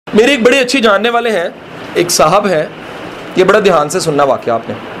मेरे एक बड़े अच्छे जानने वाले हैं, एक साहब हैं, ये बड़ा ध्यान से सुनना वाकया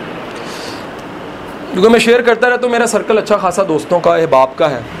आपने, क्योंकि मैं शेयर करता रहता हूँ, मेरा सर्कल अच्छा खासा दोस्तों का अहबाब का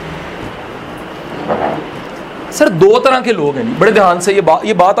है। सर दो तरह के लोग हैं, बड़े ध्यान से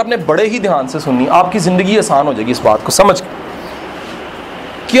ये बात आपने बड़े ही ध्यान से सुननी, आपकी ज़िंदगी आसान हो जाएगी इस बात को समझ के।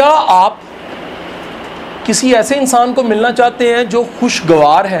 क्या आप किसी ऐसे इंसान को मिलना चाहते हैं जो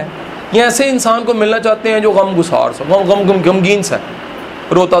खुशगवार है, या ऐसे इंसान को मिलना चाहते हैं जो गमगुसार सा, गमगीन सा,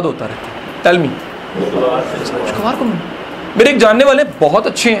 रोता धोता रहता है? Tell me. खुशगवार को मेरे एक जानने वाले बहुत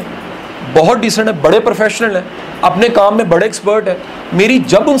अच्छे हैं, बहुत डिसेंट है, बड़े प्रोफेशनल हैं, अपने काम में बड़े एक्सपर्ट है। मेरी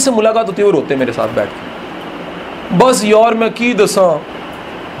जब उनसे मुलाकात होती है वो रोते मेरे साथ बैठ के, बस यार मैं की दसा,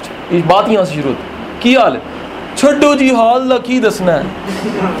 इस बात यहाँ से शुरू होती, की हाल है, छड्डो जी हाल ला की दसना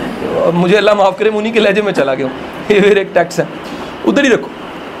है। मुझे अल्लाह माफ़ करे, मुनी के लहजे में चला गया हूँ, ये फिर एक टैक्स है, उधर ही रखो।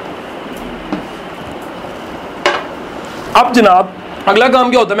 अब जनाब अगला काम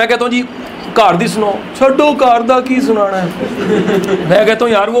क्या होता है, मैं कहता हूँ जी घर दी सुनो, छड्डो घर दा की सुनाना है। मैं कहता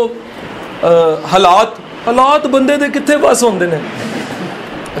हूँ यार वो हालात बंदे दे कितने बस होंदे ने।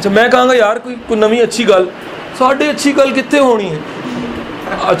 अच्छा मैं कहूँगा यार कोई नवी अच्छी गल, साढ़े अच्छी गल कितने होनी है।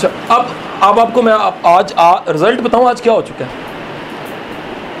 अच्छा अब आपको मैं आज रिजल्ट बताऊँ आज क्या हो चुका है।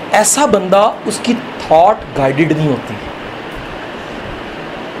 ऐसा बंदा, उसकी थॉट गाइडेड नहीं होती।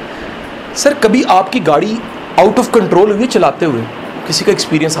 सर कभी आपकी गाड़ी आउट ऑफ कंट्रोल हुई चलाते हुए, किसी का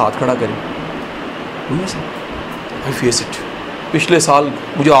एक्सपीरियंस हाथ खड़ा करें, हुई है सर? I face it. पिछले साल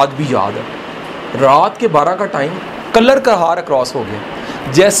मुझे आज भी याद है, रात के 12 का टाइम, कलर का हार क्रॉस हो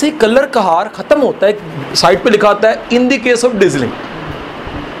गया। जैसे कलर का हार खत्म होता है, साइड पे लिखा आता है in the case of dazzling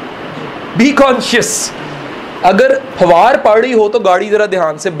be conscious. अगर फवार पड़ी हो तो गाड़ी जरा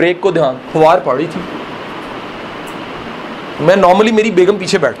ध्यान से, ब्रेक को ध्यान, फवार पड़ी थी। मैं नॉर्मली, मेरी बेगम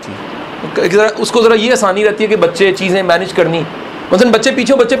पीछे बैठती है, उसको जरा ये आसानी रहती है कि बच्चे चीज़ें मैनेज करनी, मतलब बच्चे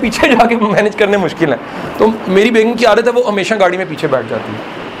पीछे जाके मैनेज करने मुश्किल है, तो मेरी बेगम की आदत है वो हमेशा गाड़ी में पीछे बैठ जाती है।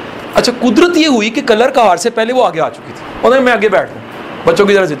 अच्छा कुदरत ये हुई कि कलर का हार से पहले वो आगे आ चुकी थी, और मैं आगे बैठ रहा हूँ, बच्चों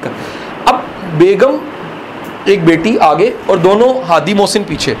की जरा जिद कर। अब बेगम, एक बेटी आगे और दोनों हादी मोहसिन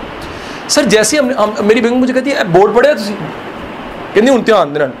पीछे। सर जैसे मेरी बेगम मुझे कहती है बोर्ड पढ़िया तुसी, कहती हूँ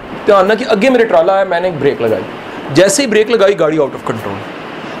ध्यान ना कि अगे मेरे ट्राला है, मैंने एक ब्रेक लगाई, जैसे ही ब्रेक लगाई गाड़ी आउट ऑफ कंट्रोल।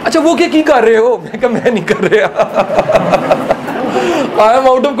 अच्छा वो क्या की कर रहे हो? मैं कहा मैं नहीं कर रहा, I am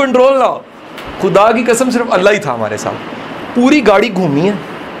out of control ना। खुदा की कसम सिर्फ अल्लाह ही था हमारे साथ। पूरी गाड़ी घूमी है,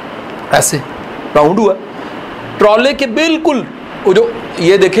 ऐसे राउंड हुआ, ट्रॉले के बिल्कुल वो जो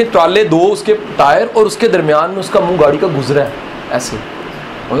ये देखे ट्रॉले दो, उसके टायर और उसके दरमियान में उसका मुंह गाड़ी का गुजरा है ऐसे।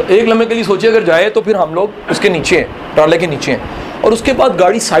 एक लम्हे के लिए सोचिए अगर जाए तो फिर हम लोग उसके नीचे हैं, ट्रॉले के नीचे हैं, और उसके बाद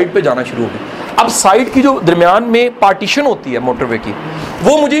गाड़ी साइड पे जाना शुरू हो गई। अब साइड की जो दरमियान में पार्टीशन होती है मोटरवे की,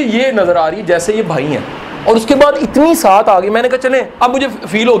 वो मुझे ये नज़र आ रही है जैसे ये भाई हैं, और उसके बाद इतनी साथ आ गई। मैंने कहा चलें, अब मुझे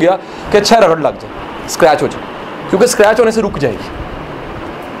फील हो गया कि अच्छा रगड़ लग जाए, स्क्रैच हो जाए, क्योंकि स्क्रैच होने से रुक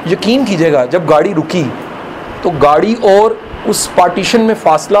जाएगी। यकीन कीजिएगा जब गाड़ी रुकी तो गाड़ी और उस पार्टीशन में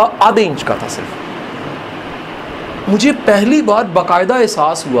फासला आधे इंच का था सिर्फ। मुझे पहली बार बाकायदा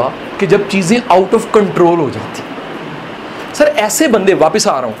एहसास हुआ कि जब चीज़ें आउट ऑफ कंट्रोल हो जाती। सर ऐसे बंदे, वापस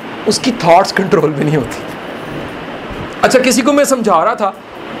आ रहा हूँ, उसकी थॉट्स कंट्रोल भी नहीं होती। अच्छा किसी को मैं समझा रहा था,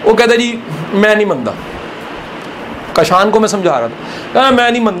 वो कहता जी मैं नहीं मनता। कशान को मैं समझा रहा था,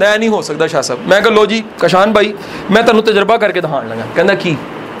 मैं नहीं मनता, नहीं हो सकता शाह साहब। मैं कहा लो जी कशान भाई मैं तेन तजर्बा करके दिखाने लगा। कहना की?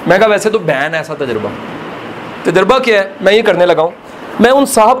 मैं कहा वैसे तो बैन ऐसा तजर्बा क्या है? मैं ये करने लगा हूँ, मैं उन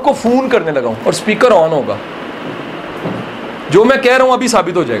साहब को फ़ोन करने लगा हूँ और स्पीकर ऑन होगा, जो मैं कह रहा हूँ अभी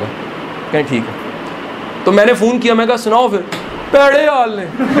साबित हो जाएगा। कहें ठीक है। तो मैंने फ़ोन किया, मैं कहा सुनाओ फिर। पैड़े हाल ने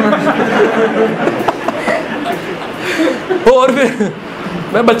और फिर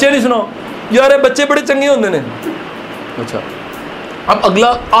मैं बच्चे नहीं सुनाओ यार, बच्चे बड़े चंगे होंगे ने। अच्छा अब अगला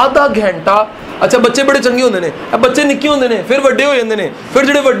आधा घंटा, अच्छा बच्चे बड़े चंगे होंगे ने, अब बच्चे निक्के होंगे ने, फिर वड्डे हो जाते हैं, फिर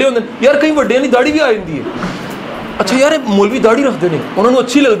जो वड्डे होंगे यार कई वड्डिया की दाढ़ी भी आ जाती है। अच्छा यार मौलवी दाढ़ी रखते हैं, उन्होंने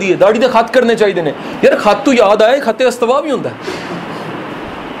अच्छी लगती है, दाढ़ी के खत करने चाहिए ने। यार खत तो याद आए, खते अस्तवा भी होंगे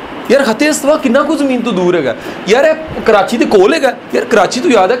यार, खते अस्तवा कितना कुछ जमीन तो दूर है यार, कराची के कोल है यार। कराची तो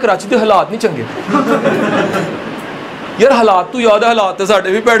याद है, कराची के हालात नहीं चंगे यार, हालात तो याद है, हालात तो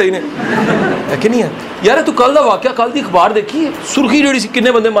साढ़े भी भैड़े ने है कि नहीं है यार। तू कल का वाकया, कल की अखबार देखी है, सुर्खी जी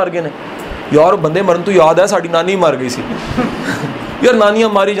किन्ने बंदे मर गए ने यार। बंदे मरन तो याद है, साड़ी नानी मर गई सी यार, नानियां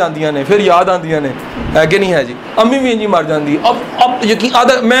मारी जांदियां ने फिर याद आंदियां ने, है कि नहीं है जी। अम्मी भी इंजी मर जाती। अब यकीन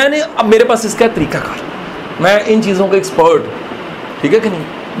आधा मैंने, अब मेरे पास इसका तरीकाकार, मैं इन चीज़ों का एक्सपर्ट, ठीक है कि नहीं।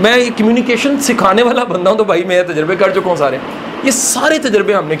 मैं कम्युनिकेशन सिखाने वाला बंदा हूँ, तो भाई मैं तजर्बे कर चुका हूँ सारे, ये सारे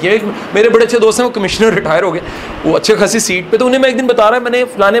तजर्बे हमने किए। मेरे बड़े अच्छे दोस्त हैं, वो कमिश्नर रिटायर हो गए, वो अच्छे खासी सीट पे, तो उन्हें मैं एक दिन बता रहा है मैंने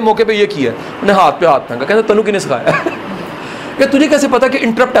फलाने मौके पे ये किया, उन्हें हाथ पे हाथ फेंका, कहता तनु किने सिखाया कि तुझे कैसे पता कि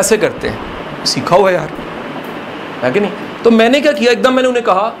इंटरप्ट ऐसे करते हैं? सीखा हुआ है यार, है कि नहीं? तो मैंने क्या किया, एकदम मैंने उन्हें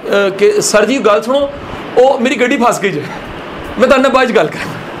कहा कि सर जी गल सुनो, ओ मेरी गड्डी फंस गई जे, मैं तो बाज गल कर,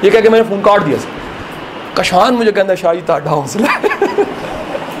 ये कह के मैंने फ़ोन काट दिया सर। कशान मुझे कहता शाह जी ताड़ा हौसला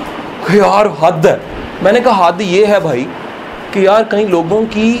यार हद है। मैंने कहा हद ये है भाई कि यार कई लोगों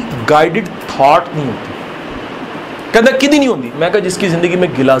की गाइडेड थॉट नहीं होती। कहता किदी नहीं होती। मैं कहा जिसकी ज़िंदगी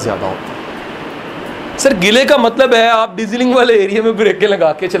में गिला ज़्यादा होता। सर गिले का मतलब है आप डीजलिंग वाले एरिया में ब्रेकें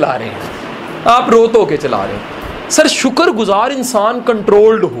लगा के चला रहे हैं, आप रोत होके चला रहे हैं। सर शुक्रगुजार इंसान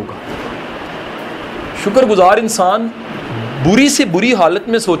कंट्रोल्ड होगा। शुक्रगुजार इंसान बुरी से बुरी हालत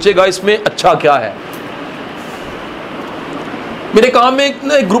में सोचेगा इसमें अच्छा क्या है। मेरे काम में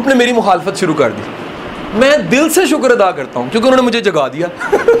एक ग्रुप ने मेरी मुखालफत शुरू कर दी। मैं दिल से शुक्र अदा करता हूँ क्योंकि उन्होंने मुझे जगा दिया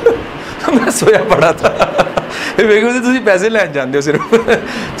मैं सोया पड़ा था तुम पैसे लैन जाते हो सिर्फ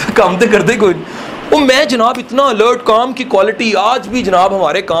तो काम तो करते कोई नहीं। वो मैं जनाब इतना अलर्ट, काम की क्वालिटी आज भी जनाब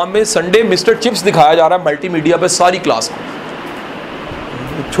हमारे काम में संडे मिस्टर चिप्स दिखाया जा रहा है मल्टीमीडिया पे सारी क्लास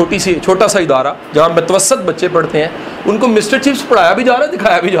को। छोटा सा इदारा जहाँ मतवसत बच्चे पढ़ते हैं उनको मिस्टर चिप्स पढ़ाया भी जा रहा है,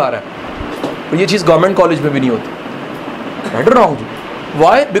 दिखाया भी जा रहा है। और ये चीज़ गवर्नमेंट कॉलेज में भी नहीं होती। बेटर रहा जी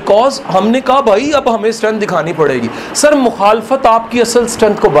वाई, बिकॉज हमने कहा भाई अब हमें स्ट्रेंथ दिखानी पड़ेगी। सर मुखालफत आपकी असल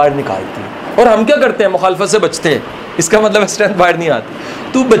स्ट्रेंथ को बाहर निकालती है और हम क्या करते हैं, मुखालफत से बचते हैं। इसका मतलब स्ट्रेंथ बाहर नहीं आती।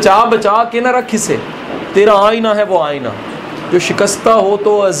 तू बचा के ना रख इसे, तेरा आईना है वो आईना जो शिकस्ता हो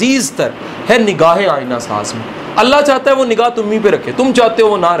तो अजीज तर है निगाह आईना सास में। अल्लाह चाहता है वो निगाह तुम ही पे रखे, तुम चाहते हो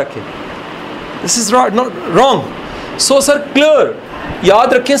वो ना रखे। This is not wrong. So sir clear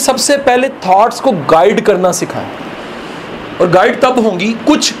याद रखें, सबसे पहले थॉट्स को गाइड करना सिखाएं। और गाइड तब होंगी,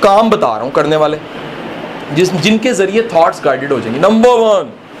 कुछ काम बता रहा हूँ करने वाले जिनके जरिए थॉट्स गाइडेड हो जाएंगे। Number 1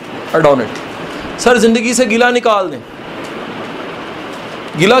 अडॉन it. सर जिंदगी से गिला निकाल दें।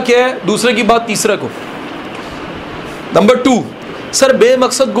 गिला क्या है, दूसरे की बात तीसरे को। नंबर 2 सर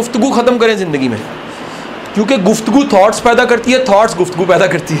बेमकसद गुफ्तगू खत्म करें जिंदगी में, क्योंकि गुफ्तगू थॉट्स पैदा करती है, थॉट्स गुफ्तगू पैदा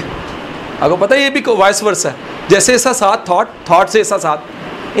करती है। आपको पता है ये भी वाइस वर्सा है, जैसे ऐसा साथ थॉट से ऐसा साथ,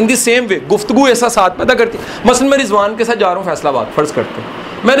 इन दी सेम वे गुफ्तगू ऐसा साथ पैदा करती है। मसलन मैं रिजवान के साथ जा रहा हूँ फैसलाबाद, फ़र्ज़ करते हैं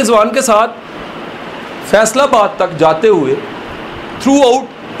मैं रिजवान के साथ फैसलाबाद तक जाते हुए थ्रू आउट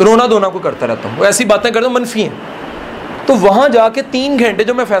रोना धोना को करता रहता हूँ, ऐसी बातें करता हूँ मनफी हैं। तो वहाँ जाके 3 घंटे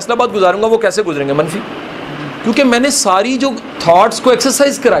जो मैं फैसलाबाद गुजारूंगा वो कैसे गुजरेंगे, मनफी, क्योंकि मैंने सारी जो थॉट्स को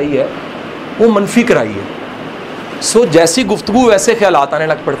एक्सरसाइज कराई है वो मनफी कराई है। सो जैसी गुफ्तगू वैसे ख्यालात आने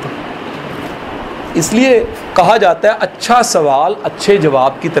लग पड़ते हैं। इसलिए कहा जाता है अच्छा सवाल अच्छे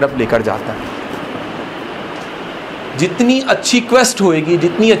जवाब की तरफ लेकर जाता है। जितनी अच्छी क्वेस्ट होएगी,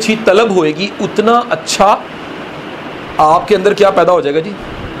 जितनी अच्छी तलब होएगी, उतना अच्छा आपके अंदर क्या पैदा हो जाएगा जी,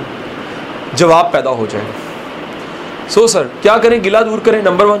 जवाब पैदा हो जाएगा। सो सर क्या करें, गिला दूर करें।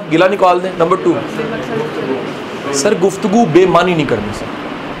 नंबर 1 गिला निकाल दें। नंबर 2 सर गुफ्तगू बेमानी नहीं करनी।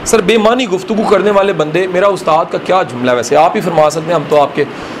 सर बेमानी गुफ्तगू करने वाले बंदे, मेरा उस्ताद का क्या जुमला, वैसे आप ही फरमा सकते हैं, हम तो आपके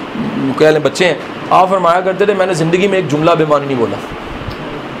कह लें बच्चे हैं। आप फरमाया करते थे मैंने ज़िंदगी में एक जुमला बेमानी नहीं बोला।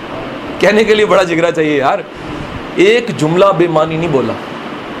 कहने के लिए बड़ा जिगरा चाहिए यार, एक जुमला बेमानी नहीं बोला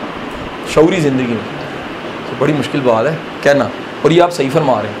शऊरी ज़िंदगी में, तो बड़ी मुश्किल बात है कहना। और ये आप सही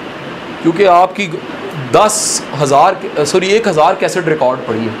फरमा रहे हैं, क्योंकि आपकी 1000 कैसेट रिकॉर्ड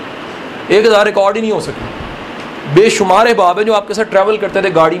पड़ी है, 1000 रिकॉर्ड ही नहीं हो सके। बेशुमार अहबाब है जो आपके साथ ट्रैवल करते थे,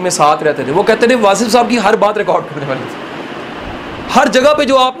 गाड़ी में साथ रहते थे, वो कहते थे वासिफ साहब की हर बात रिकॉर्ड करने वाली थी। हर जगह पे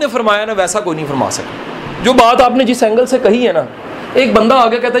जो आपने फरमाया ना वैसा कोई नहीं फरमा सका। जो बात आपने जिस एंगल से कही है ना, एक बंदा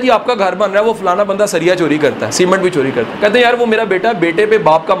आगे कहता है जी आपका घर बन रहा है, वो फलाना बंदा सरिया चोरी करता है, सीमेंट भी चोरी करता है। कहते हैं यार वो मेरा बेटा, बेटे पे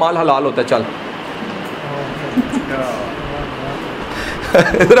बाप का माल हलाल होता है, चल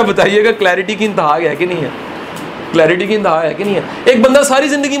जरा बताइएगा क्लैरिटी की इंतहा है कि नहीं है, क्लैरिटी की इंतहा है कि नहीं है। एक बंदा सारी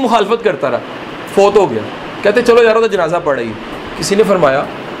ज़िंदगी मुखालफत करता रहा, फोत हो गया, कहते चलो यार वो तो जनाजा पड़ेगी। किसी ने फरमाया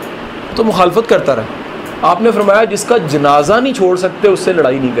तो मुखालफत करता रहा। आपने फरमाया जिसका जनाजा नहीं छोड़ सकते उससे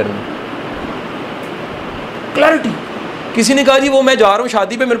लड़ाई नहीं करनी। क्लैरिटी। किसी ने कहा जी वो मैं जा रहा हूँ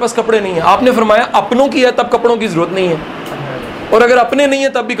शादी पे, मेरे पास कपड़े नहीं है। आपने फरमाया अपनों की है तब कपड़ों की ज़रूरत नहीं है, और अगर अपने नहीं है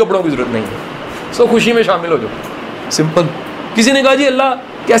तब भी कपड़ों की ज़रूरत नहीं है। सो खुशी में शामिल हो जाओ, सिंपल। किसी ने कहा जी अल्लाह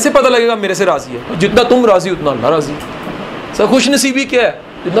कैसे पता लगेगा मेरे से राज़ी है, जितना तुम राज़ी उतना अल्लाह राज़ी। सर खुश नसीबी क्या है,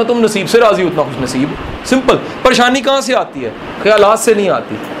 जितना तुम नसीब से राज़ी उतना खुश नसीब। सिंपल। परेशानी कहाँ से आती है, ख्यालात से नहीं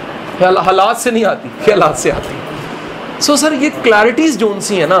आती, हालात से नहीं आती, ख्यालात से आती। सो सर ये क्लैरिटीज़ जोन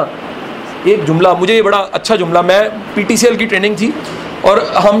सी है ना। एक जुमला, मुझे ये बड़ा अच्छा जुमला, मैं PTCL की ट्रेनिंग थी और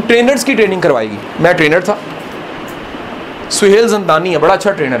हम ट्रेनर्स की ट्रेनिंग करवाएगी, मैं ट्रेनर था। सुहेल जंदानी है, बड़ा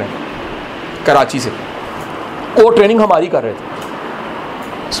अच्छा ट्रेनर है कराची से, वो ट्रेनिंग हमारी कर रहे थे।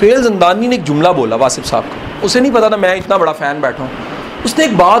 सुहेल जंदानी ने एक जुमला बोला वासिफ साहब का, उसे नहीं पता था मैं इतना बड़ा फ़ैन बैठा हूँ। उसने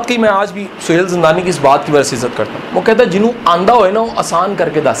एक बात कही, मैं आज भी सुहेल ज़िंदानी की इस बात की वजह से इज्जत करता हूँ। वो कहता है जिन्हों आंदा होए ना वो आसान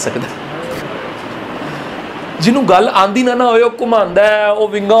करके दस सकता है, जिन्हों गल आंदी ना होए वो घुमांदा है, वो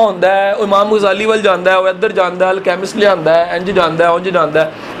विंगा होंदा है, वो इमाम गज़ाली वाल जांदा है, वो इधर जांदा है, अलकेमिस्ट लियांदा है, इंज जांदा है, उंज जांदा है,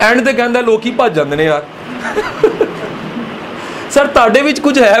 एंड ते कहंदा लोकी भज जांदे ने यार। सर तुहाडे विच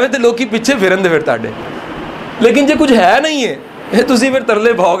कुछ है तो लोकी पिछे फिरन दे फिर तुहाडे, लेकिन जो कुछ है नहीं है तुसी फिर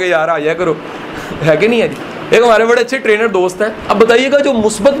तरले पाओगे यार आ जाया करो, है कि नहीं है जी। एक हमारे बड़े अच्छे ट्रेनर दोस्त हैं, अब बताइएगा जो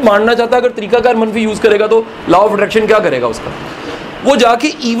मुस्बत मानना चाहता है अगर तरीकाकार मनफी यूज़ करेगा तो लॉ ऑफ अट्रैक्शन क्या करेगा उसका, वो जाके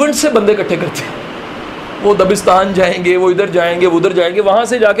इवेंट से बंदे इकट्ठे करते हैं, वो दबिस्तान जाएंगे, वो इधर जाएंगे, वो उधर जाएंगे, वहाँ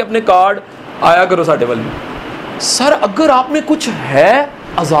से जाके अपने कार्ड आया करो साढ़े वाल में। सर अगर आप में कुछ है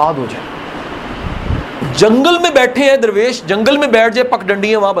आज़ाद हो जाए। जंगल में बैठे हैं दरवेश, जंगल में बैठ जाए,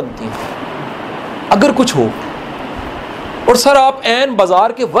 पगडंडियाँ वहाँ बनती हैं अगर कुछ हो। और सर आप ऐन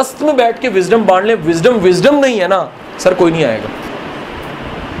बाजार के वस्त में बैठ के विजडम बांट लें, विजडम नहीं है ना सर कोई नहीं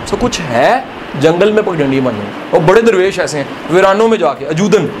आएगा। सो कुछ है जंगल में पगडंडियाँ बनने, और बड़े दरवेश ऐसे हैं वीरानों में जाके,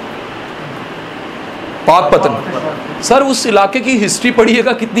 अजूदन पाकपतन। सर उस इलाके की हिस्ट्री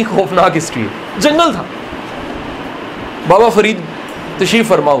पढ़िएगा कितनी खौफनाक हिस्ट्री है, जंगल था, बाबा फरीद तशरीफ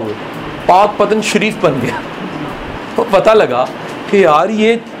फरमा हुए, पाकपतन शरीफ बन गया, तो पता लगा कि यार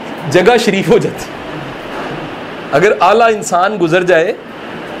ये जगह शरीफ हो जाती, अगर आला इंसान गुजर जाए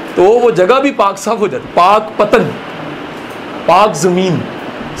तो वो जगह भी पाक साफ हो जाती। पाक पतन, पाक ज़मीन,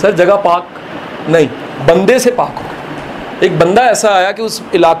 सर जगह पाक नहीं, बंदे से पाक हो। एक बंदा ऐसा आया कि उस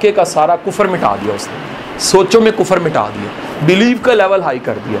इलाके का सारा कुफर मिटा दिया उसने, सोचों में कुफर मिटा दिया, बिलीव का लेवल हाई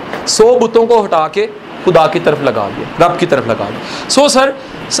कर दिया, 100 बुतों को हटा के खुदा की तरफ लगा दिया, रब की तरफ लगा दिया। सो सर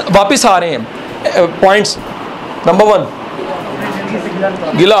वापस आ रहे हैं पॉइंट्स। नंबर 1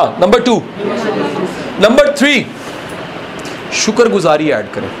 गिला, नंबर 2, नंबर 3 शुक्रगुजारी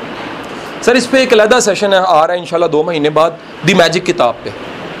ऐड करें। सर इस पे एक अलहदा सेशन है, आ रहा है इंशाल्लाह 2 महीने बाद, दी मैजिक किताब पे।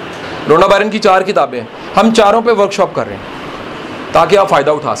 रोना बैरन की 4 किताबें हैं, हम चारों पे वर्कशॉप कर रहे हैं ताकि आप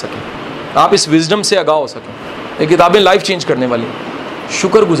फ़ायदा उठा सकें, आप इस विजडम से आगाह हो सकें। ये किताबें लाइफ चेंज करने वाली,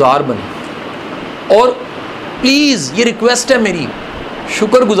 शुक्रगुजार बने। और प्लीज़ ये रिक्वेस्ट है मेरी,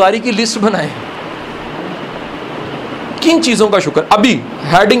 शुक्रगुजारी की लिस्ट बनाएं, किन चीज़ों का शुक्र, अभी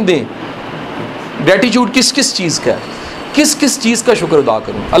हेडिंग दें, ग्रेटिट्यूड किस किस चीज़ का है, किस किस चीज़ का शुक्र अदा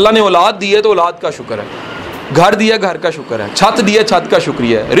करूं। अल्लाह ने औलाद दी है तो औलाद का शुक्र है, घर दिया घर का शुक्र है, छत दिया छत का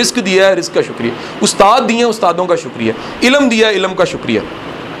शुक्रिया है, रिस्क दिया है रिस्क का शुक्रिया, उस्ताद दिए उस्तादों का शुक्रिया, इल्म दिया इल्म का शुक्रिया,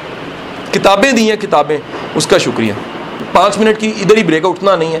 किताबें दी हैं किताबें उसका शुक्रिया। 5 मिनट की इधर ही ब्रेक,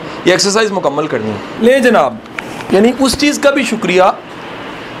 उठना नहीं है, ये एक्सरसाइज मुकम्मल करनी है। ले जनाब, यानी उस चीज़ का भी शुक्रिया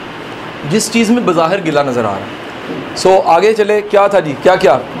जिस चीज़ में बज़ाहिर गिला नज़र आ रहा है। सो आगे चले, क्या था जी, क्या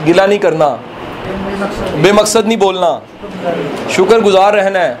क्या, गिला नहीं करना, बेमकसद नहीं बोलना, शुक्रगुजार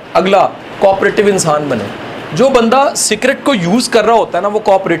रहना है। अगला, कोऑपरेटिव इंसान बने। जो बंदा सीक्रेट को यूज़ कर रहा होता है ना वो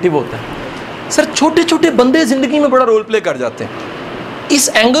कोऑपरेटिव होता है। सर छोटे छोटे बंदे ज़िंदगी में बड़ा रोल प्ले कर जाते हैं। इस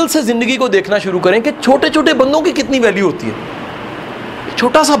एंगल से ज़िंदगी को देखना शुरू करें कि छोटे छोटे बंदों की कितनी वैल्यू होती है।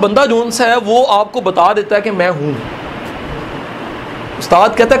 छोटा सा बंदा जोन सा है वो आपको बता देता है कि मैं हूँ।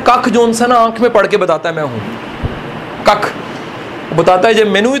 उस्ताद कहता है कख जोन सा ना आँख में पढ़ के बताता है मैं हूँ, कख बताता है जब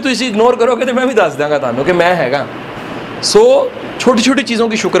मैनू भी तुम इसी इग्नोर करोगे तो मैं भी दस देंगा थानू कि मैं हैगा। सो छोटी छोटी चीज़ों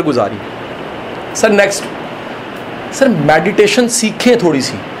की शुक्रगुजारी। सर नेक्स्ट, सर मेडिटेशन सीखें थोड़ी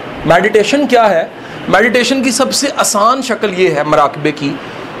सी। मेडिटेशन क्या है? मेडिटेशन की सबसे आसान शक्ल ये है मराकबे की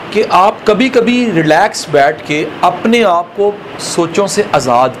कि आप कभी कभी रिलैक्स बैठ के अपने आप को सोचों से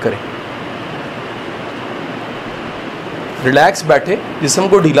आज़ाद करें। रिलैक्स बैठे, जिस्म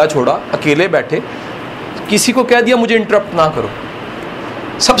को ढीला छोड़ा, अकेले बैठे, किसी को कह दिया मुझे इंटरप्ट ना करो।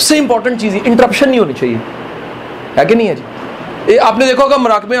 सबसे इंपॉर्टेंट चीज़ इंटरप्शन नहीं होनी चाहिए, है कि नहीं है जी? ये आपने देखा होगा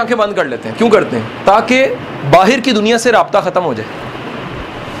मराकबे आंखें बंद कर लेते हैं, क्यों करते हैं? ताकि बाहर की दुनिया से राब्ता ख़त्म हो जाए।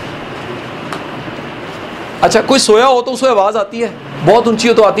 अच्छा, कोई सोया हो तो उसे आवाज़ आती है, बहुत ऊंची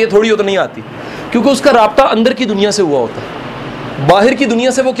हो तो आती है, थोड़ी हो तो नहीं आती, क्योंकि उसका राब्ता अंदर की दुनिया से हुआ होता है। बाहर की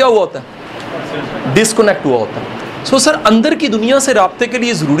दुनिया से वो क्या हुआ होता है? डिस्कनेक्ट हुआ होता है। सो सर अंदर की दुनिया से राब्ते के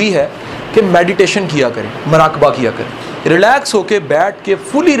लिए ज़रूरी है कि मेडिटेशन किया करें, मराकबा किया करें, रिलैक्स होके बैठ के,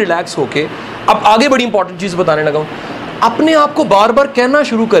 फुली रिलैक्स होके। अब आगे बड़ी इंपॉर्टेंट चीज़ बताने लगा हूँ, अपने आप को बार बार कहना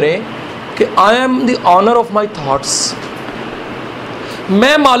शुरू करें कि I am the owner of my thoughts.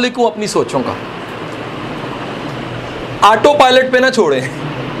 मैं मालिक हूँ अपनी सोचों का। ऑटो पायलट पे ना छोड़ें।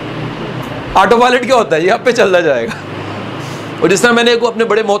 ऑटो पायलट क्या होता है? ये आप पे चलता जाएगा। और जिस तरह मैंने एक अपने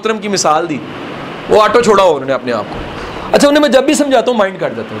बड़े मोहतरम की मिसाल दी, वो ऑटो छोड़ा हो उन्होंने अपने आप को। अच्छा, उन्हें मैं जब भी समझाता हूँ माइंड कर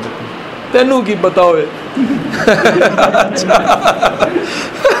देता हूँ, तेनू की बताओ।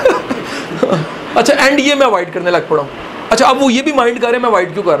 अच्छा, एंड ये मैं अवॉइड करने लग पड़ा हूँ। अच्छा, अब वो ये भी माइंड कर रहे हैं मैं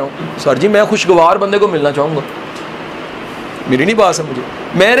अवॉइड क्यों कर रहा हूँ? सर जी मैं खुशगवार बंदे को मिलना चाहूँगा, मेरी नहीं पास है मुझे।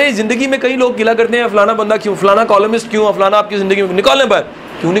 मेरे ज़िंदगी में कई लोग गिला करते हैं फलाना बंदा क्यों, फलाना कॉलमिस्ट क्यों, फलाना आपकी ज़िंदगी में, निकालें बाहर,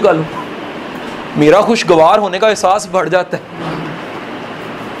 क्यों निकालूं? मेरा खुशगवार होने का एहसास बढ़ जाता है।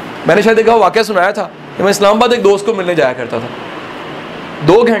 मैंने शायद एक वाक़या सुनाया था कि मैं इस्लामाबाद एक दोस्त को मिलने जाया करता था,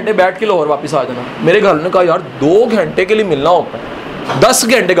 2 घंटे बैठ के लाहौर वापस आ जाना। मेरे घर ने कहा यार 2 घंटे के लिए मिलना होता है, 10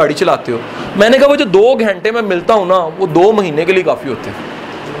 घंटे गाड़ी चलाते हो। मैंने कहा वो जो 2 घंटे में मिलता हूँ ना, वो 2 महीने के लिए काफ़ी होते हैं।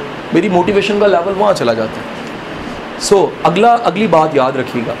 मेरी मोटिवेशन का लेवल वहाँ चला जाता है। अगली बात याद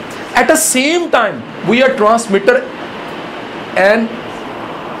रखिएगा, at a same time we are transmitter and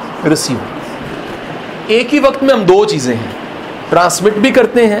receiver. एक ही वक्त में हम 2 चीज़ें हैं, ट्रांसमिट भी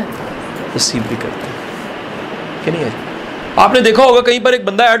करते हैं, रिसीव भी करते हैं, कि नहीं है? आपने देखा होगा कहीं पर एक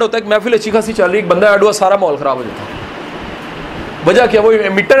बंदा ऐड होता है, एक महफिल अच्छी खासी चल रही है, एक बंदा ऐड हुआ, सारा माहौल ख़राब हो जाता है। वजह क्या? वो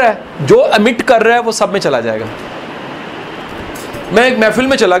एमिटर है, जो एमिट कर रहा है वो सब में चला जाएगा। मैं एक महफिल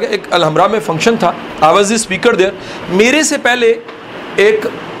में चला गया, एक अलहमरा में फंक्शन था, I was the speaker there. मेरे से पहले एक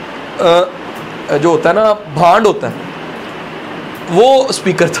जो होता है ना भांड होता है, वो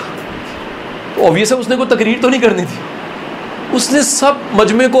स्पीकर था। तो ऑब्वियस है उसने कोई तकरीर तो नहीं करनी थी, उसने सब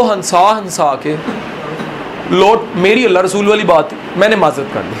मजमे को हंसा के लौट, मेरी अल्लाह रसूल वाली बात थी, मैंने माजरत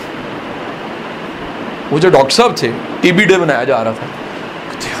कर दी। वो जो डॉक्टर साहब थे, टीबी डे मनाया जा रहा था,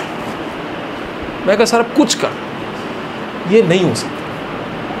 मैं कहा सर कुछ कर, ये नहीं हो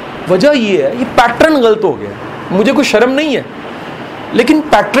सकता। वजह ये है, ये पैटर्न गलत हो गया। मुझे कोई शर्म नहीं है, लेकिन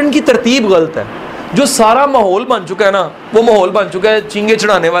पैटर्न की तरतीब गलत है। जो सारा माहौल बन चुका है ना, वो माहौल बन चुका है चींगे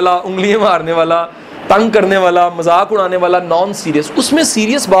चढ़ाने वाला, उंगलियां मारने वाला, तंग करने वाला, मजाक उड़ाने वाला, नॉन सीरियस। उसमें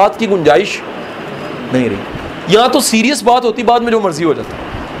सीरियस बात की गुंजाइश नहीं रही। या तो सीरियस बात होती, बाद में जो मर्जी हो जाता,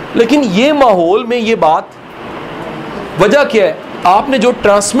 लेकिन ये माहौल में ये बात, वजह क्या है? आपने जो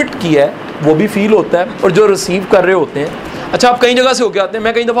ट्रांसमिट किया है वो भी फील होता है, और जो रिसीव कर रहे होते हैं। अच्छा, आप कई जगह से होके आते हैं।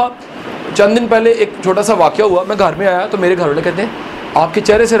 मैं कई दफ़ा, चंद दिन पहले एक छोटा सा वाक़या हुआ, मैं घर में आया तो मेरे घर वाले कहते हैं आपके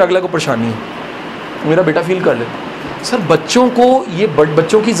चेहरे से रगला को परेशानी है। मेरा बेटा फील कर लेता, सर बच्चों को, ये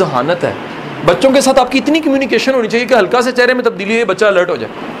बच्चों की जहानत है, बच्चों के साथ आपकी इतनी कम्युनिकेशन होनी चाहिए कि हल्का से चेहरे में तब्दीली है, बच्चा अलर्ट हो जाए।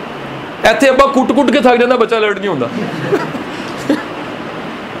 ऐसे अब्बा कुट के थक जाता, बच्चा अलर्ट नहीं होता।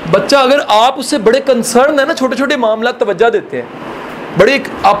 बच्चा, अगर आप उससे बड़े कंसर्न है ना, छोटे छोटे मामला तवज्जो देते हैं, बड़े,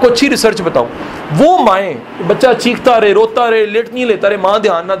 आपको अच्छी रिसर्च बताऊं, वो माएँ, बच्चा चीखता रहे, रोता रहे, लेट नहीं लेता रहे, माँ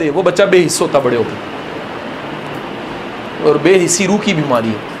ध्यान ना दे, वो बच्चा बेहिस्स होता बड़े होकर, और बेहिस्सी रूह की बीमारी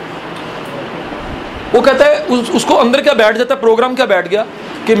है। वो कहता है उसको अंदर क्या बैठ जाता है, प्रोग्राम क्या बैठ गया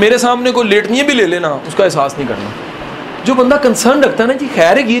कि मेरे सामने कोई लेटनी भी ले लेना, उसका एहसास नहीं करना। जो बंदा कंसर्न रखता है ना, जी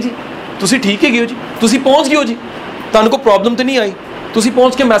खैर है जी, तुसी ठीक है जी, तुसी पहुँच गए हो जी, तुहानू को प्रॉब्लम तो नहीं आई, तुसी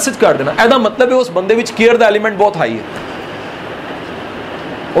पहुँच के मैसेज कर देना। ऐसा मतलब है उस बंदे विच केयर दा एलीमेंट बहुत हाई है,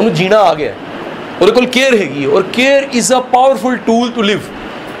 उन्हें जीना आ गया, और कोल केयर हैगी, और care is a powerful tool to live.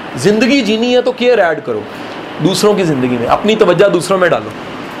 जिंदगी जीनी है तो केयर ऐड करो दूसरों की ज़िंदगी में, अपनी तवज्जो दूसरों में डालो।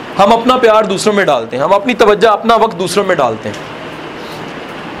 हम अपना प्यार दूसरों में डालते हैं, हम अपनी तवज्जो, अपना वक्त दूसरों में डालते हैं।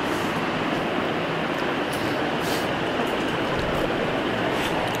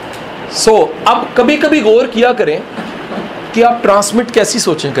 अब कभी कभी गौर किया करें कि आप ट्रांसमिट कैसी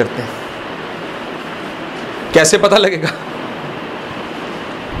सोचें करते हैं। कैसे पता लगेगा?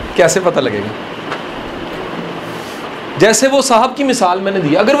 कैसे पता लगेगा? जैसे वो साहब की मिसाल मैंने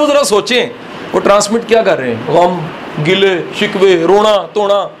दी, अगर वो जरा सोचें वो ट्रांसमिट क्या कर रहे हैं, गम, गिले शिकवे, रोना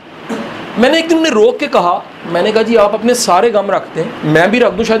तोड़ा। मैंने एक दिन उन्हें रोक के कहा, मैंने कहा जी आप अपने सारे गम रखते हैं, मैं भी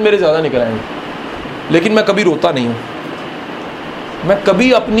रख दूं, शायद मेरे ज़्यादा निकल आएंगे, लेकिन मैं कभी रोता नहीं हूँ। मैं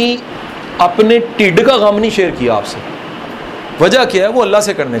कभी अपने टिड का गम नहीं शेयर किया आपसे। वजह क्या है? वो अल्लाह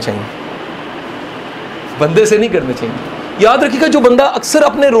से करने चाहिए, बंदे से नहीं करने चाहिए। याद रखिएगा, जो बंदा अक्सर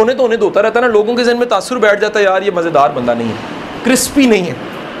अपने रोने धोने धोता रहता है ना, लोगों के ज़हन में तासुर बैठ जाता है, यार ये मज़ेदार बंदा नहीं है, क्रिस्पी नहीं है,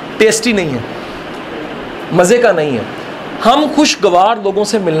 टेस्टी नहीं है, मज़े का नहीं है। हम खुशगवार लोगों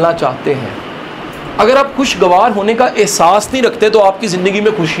से मिलना चाहते हैं। अगर आप खुशगवार होने का एहसास नहीं रखते तो आपकी ज़िंदगी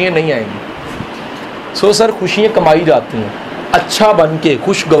में खुशियाँ नहीं आएंगी। सर खुशियाँ कमाई जाती हैं, अच्छा बन के,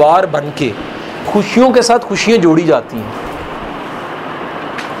 खुशगवार बन के, खुशियों के साथ खुशियाँ जोड़ी जाती हैं।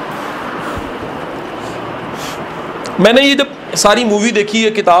 मैंने ये जब सारी मूवी देखी,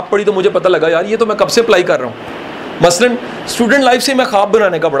 ये किताब पढ़ी, तो मुझे पता लगा यार ये तो मैं कब से अप्लाई कर रहा हूँ। मसलन स्टूडेंट लाइफ से मैं ख्वाब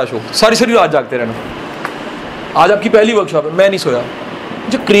बनाने का बड़ा शौक, सारी रात जागते रहना। आज आपकी पहली वर्कशॉप है, मैं नहीं सोया,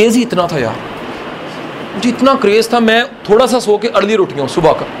 मुझे क्रेज़ ही इतना था यार, मुझे इतना क्रेज़ था, मैं थोड़ा सा सो के अर्ली उठ गया हूँ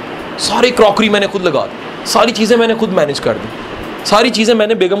सुबह का। सारी क्रॉकरी मैंने खुद लगा दी, सारी चीज़ें मैंने खुद मैनेज कर दी, सारी चीज़ें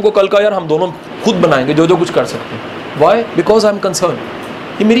मैंने बेगम को कल कहा यार हम दोनों खुद बनाएंगे जो कुछ कर सकते हैं। Why? Because I am concern,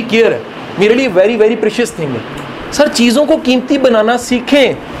 ये मेरी केयर है, मेरे लिए वेरी वेरी प्रेशियस थिंग है। सर चीज़ों को कीमती बनाना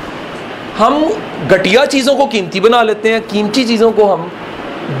सीखें। हम घटिया चीज़ों को कीमती बना लेते हैं, कीमती चीज़ों को हम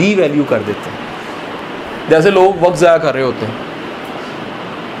डी वैल्यू कर देते हैं। जैसे लोग वक्त ज़ाया कर रहे होते हैं।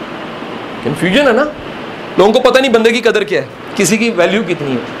 कन्फ्यूजन है ना, लोगों को पता नहीं बंदे की कदर क्या है, किसी की वैल्यू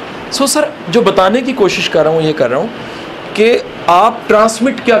कितनी है। सो सर जो बताने की कोशिश कर रहा हूँ ये कर रहा हूँ कि आप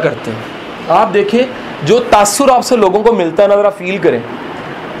ट्रांसमिट क्या करते हैं। आप देखें जो तासुर आपसे लोगों को मिलता है ना, ज़रा फील करें।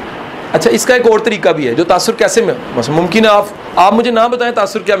 अच्छा इसका एक और तरीका भी है, जो तासुर कैसे में मुमकिन है आप मुझे ना बताएं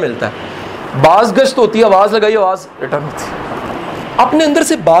तासुर क्या मिलता है। बाज गश्त होती है, आवाज़ लगाई आवाज़ रिटर्न होती है। अपने अंदर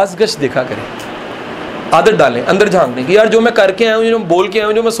से बाज गश्त देखा करें, आदत डालें अंदर झांकने की। यार जो मैं करके आया हूँ, जो मैं बोल के आया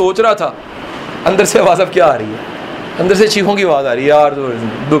हूँ, जो मैं सोच रहा था, अंदर से आवाज़ अब क्या आ रही है, अंदर से चीखों की आवाज़ आ रही है, यार तो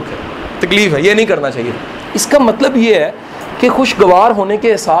दुख है, तकलीफ़ है। ये नहीं करना चाहिए। इसका मतलब ये है कि खुशगवार होने के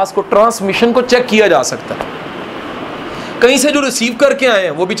एहसास को, ट्रांसमिशन को चेक किया जा सकता है। कहीं से जो रिसीव करके आए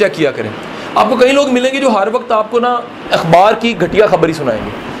हैं वो भी चेक किया करें। आपको कई लोग मिलेंगे जो हर वक्त आपको ना अखबार की घटिया खबर ही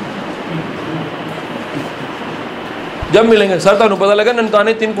सुनाएंगे। जब मिलेंगे सर तुहानू पता लगा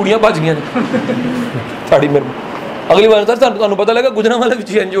ननकाने 3 कुड़ियां भज गई साड़ी मेरे, अगली बार सर तुहानू पता लगा गुजरांवाला भी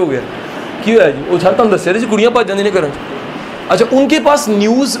चेंज हो गया, की होया जी? वो सर तुहानू दस्सिया जी कुड़ियां भज जांदियां ने घरां च। अच्छा उनके पास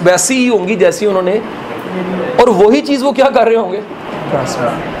न्यूज़ वैसी ही होंगी जैसी उन्होंने, और वही चीज़ वो क्या कर रहे होंगे।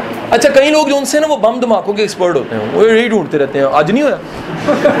 अच्छा कई लोग जो उनसे ना वो बम धमाकों के एक्सपर्ट होते हैं, वो यही ढूंढते रहते हैं, आज नहीं होया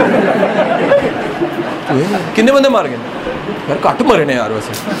कितने बंदे मार गए यार, घट मरे ने यार,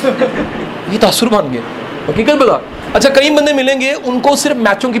 वैसे ये तासुर बन गए हकीकत बता। अच्छा कई बंदे मिलेंगे उनको सिर्फ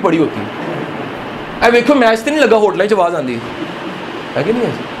मैचों की पड़ी होती है। अब देखो मैच तो नहीं लगा, होटलें च आवाज़ आती है कि नहीं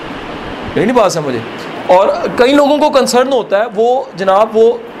है, नहीं बात समझे। और कई लोगों को कंसर्न होता है वो जनाब वो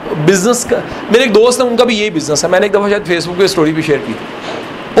बिज़नेस का। मेरे एक दोस्त है उनका भी यही बिज़नेस है, मैंने एक दफ़ा शायद फेसबुक पे स्टोरी भी शेयर की थी।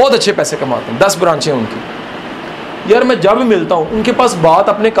 बहुत अच्छे पैसे कमाते हैं, 10 ब्रांचें हैं उनकी। यार मैं जब मिलता हूँ उनके पास बात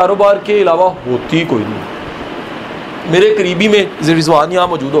अपने कारोबार के अलावा होती कोई नहीं। मेरे करीबी में रिजवान यहाँ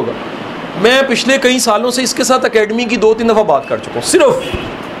मौजूद होगा, मैं पिछले कई सालों से इसके साथ एकेडमी की 2-3 दफ़ा बात कर चुका हूँ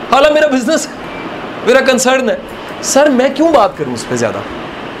सिर्फ। हालांकि मेरा बिजनेस है, मेरा कंसर्न है, सर मैं क्यों बात करूँ उस पर ज़्यादा।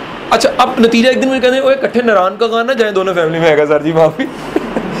 अच्छा अब नतीजा एक दिन मुझे कहते हैं इकट्ठे नारायण का गाना जाए दोनों फैमिली में आएगा। सर जी माफ़ी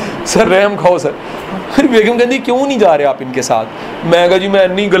सर रहम खाओ सर। फिर बेगम कहती क्यों नहीं जा रहे आप इनके साथ। मैं कहा जी मैं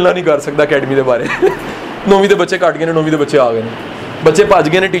इन्नी गल्ला नहीं कर सकता अकेडमी के बारे 9वीं के बच्चे कट गए ने, 9वीं के बच्चे आ गए ने, बच्चे भज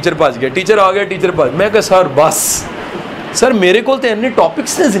गए ने, टीचर भज गए, टीचर आ गया, टीचर भज। मैं कहा सर बस सर मेरे को इन्ने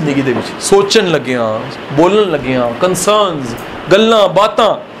टॉपिक्स ने जिंदगी के विच सोचन लगे हाँ, बोलन लगे हाँ, कंसर्नस गल्लां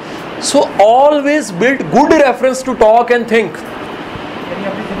बातां। So always build good reference to talk and think.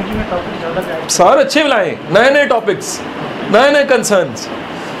 Sir अच्छे लाए नए नए टॉपिक्स, नए नए कंसर्न्स।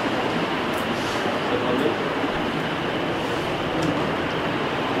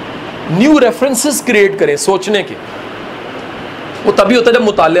 न्यू रेफरेंसेस क्रिएट करें सोचने के। वो तभी होता है जब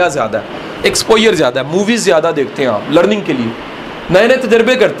मुतालिया ज़्यादा है, एक्सपोजर ज़्यादा है, मूवीज़ ज़्यादा देखते हैं आप लर्निंग के लिए, नए नए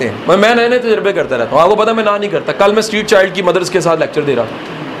तजर्बे करते हैं। मैं नए नए तजर्बे करता रहता हूँ, आपको पता मैं ना नहीं करता। कल मैं स्ट्रीट चाइल्ड की मदर्स के साथ लेक्चर दे रहा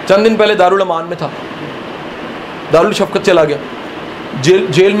था, चंद दिन पहले दारुल अमान में था, दारुल शफकत चला गया,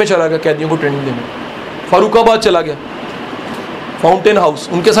 जेल में चला गया कैदियों को ट्रेनिंग देने, फारूकाबाद चला गया, फाउंटेन हाउस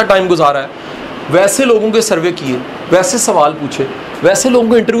उनके साथ टाइम गुजारा है। वैसे लोगों के सर्वे किए, वैसे सवाल पूछे, वैसे लोगों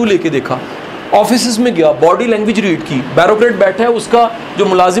को इंटरव्यू लेके देखा, ऑफिस में गया, बॉडी लैंग्वेज रीड की। बैरोक्रेट बैठा है, उसका जो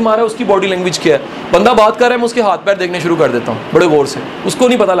मुलाजिम आ रहा है उसकी बॉडी लैंग्वेज क्या है, बंदा बात कर रहा है मैं उसके हाथ पैर देखने शुरू कर देता हूँ बड़े गौर से। उसको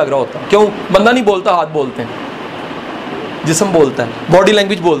नहीं पता लग रहा होता, क्यों? बंदा नहीं बोलता, हाथ बोलते हैं, जिस्म बोलता है, बॉडी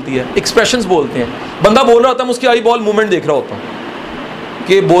लैंग्वेज बोलती है, एक्सप्रेशंस बोलते हैं। बंदा बोल रहा होता है, मैं उसकी आई बॉल मूवमेंट देख रहा होता हूँ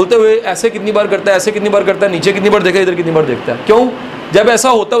कि बोलते हुए ऐसे कितनी बार करता है, ऐसे कितनी बार करता है, नीचे कितनी बार देखा, इधर कितनी बार देखता है। क्यों? जब ऐसा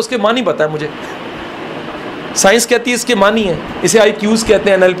होता है उसके मानी पता है मुझे। साइंस कहती है इसके मानी है, इसे IQs कहते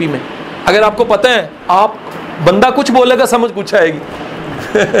हैं NLP में। अगर आपको पता है, आप बंदा कुछ बोलेगा समझ कुछ आएगी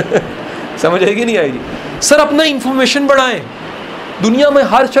समझ आएगी नहीं आएगी। सर अपना इंफॉर्मेशन बढ़ाएं। दुनिया में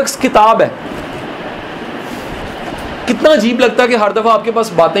हर शख्स किताब है। कितना अजीब लगता है कि हर दफा आपके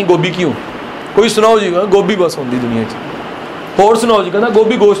पास बातें गोभी की हों। कोई सुनाओ जी गोभी बस होंगी दुनिया च, होर सुनाओ जी कहना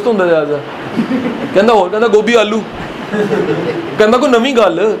गोभी गोश्त होंदा ज़्यादा, कहना होर कहना गोभी आलू, कहना कोई नवीं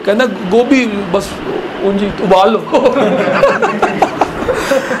गल, कहना गोभी बस उंजी उबाल लो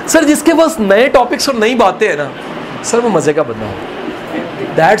सर जिसके पास नए टॉपिक्स और नई बातें हैं ना सर, वो मज़े का बंदा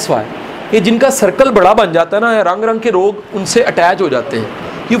है। दैट्स वाई ये जिनका सर्कल बड़ा बन जाता है ना, रंग रंग के लोग उनसे अटैच हो जाते हैं।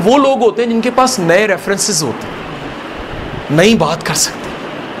 ये वो लोग होते हैं जिनके पास नए रेफरेंसेस होते हैं, नई बात कर सकते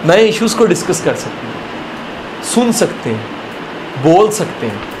हैं, नए इश्यूज़ को डिस्कस कर सकते हैं, सुन सकते हैं, बोल सकते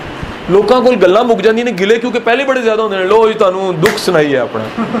हैं। लोगों को गल्लां मुक जांदियां ने गिले क्योंकि पहले बड़े ज़्यादा होंदे ने, लो जी तुहानू दुख सुनाई है अपना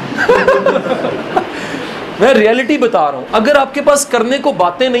मैं रियलिटी बता रहा हूँ। अगर आपके पास करने को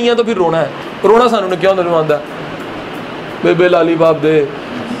बातें नहीं है तो फिर रोना है। रोना सानू ने क्या होंदा, बेबे लाली बाप दे,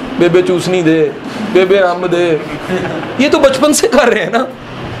 बेबे चूसनी दे, बेबे अम्ब दे, ये तो बचपन से कर रहे हैं ना।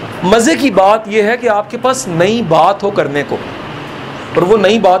 मज़े की बात यह है कि आपके पास नई बात हो करने को, और वो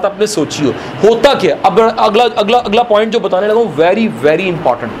नई बात आपने सोची हो। होता क्या, अब अगला अगला अगला पॉइंट जो बताने लगा हूँ वेरी वेरी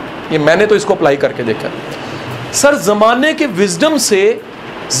इंपॉर्टेंट, ये मैंने तो इसको अप्लाई करके देखा। सर ज़माने के विजडम से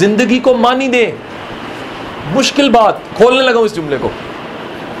जिंदगी को मानी दे, मुश्किल बात, खोलने लगा हूँ इस जुमले को।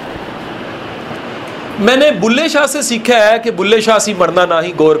 मैंने बुल्ले शाह से सीखा है कि बुल्ले शाह सी मरना ना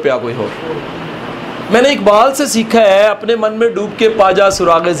ही गौर प्या कोई हो। मैंने इकबाल से सीखा है अपने मन में डूब के पाजा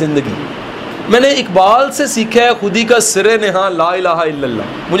सुरागे जिंदगी। मैंने इकबाल से सीखा है खुदी का सिरे नेहा ला इलाहा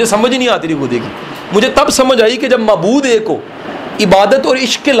इल्लल्लाह। मुझे समझ ही नहीं आती थी खुदी की, मुझे तब समझ आई कि जब माबूद एक हो, इबादत और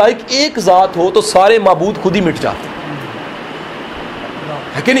इश्क के लायक एक ज़ात हो, तो सारे माबूद खुद ही मिट जाते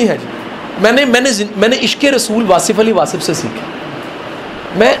है कि नहीं है जी। मैंने इश्क रसूल वासिफ अली वासिफ से सीखा।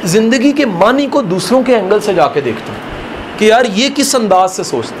 मैं ज़िंदगी के मानी को दूसरों के एंगल से जाके देखता हूँ कि यार ये किस अंदाज से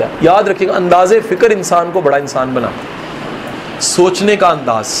सोचता है। याद रखिएगा, अंदाज़े फ़िक्र इंसान को बड़ा इंसान बनाता है। सोचने का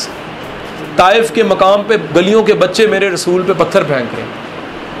अंदाज़। ताइफ के मकाम पे गलियों के बच्चे मेरे रसूल पे पत्थर फेंक रहे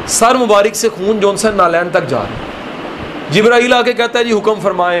हैं, सर मुबारक से खून जॉनसन नालैन तक जा रहे हैं। जिब्राइल आके कहता है जी हुक्म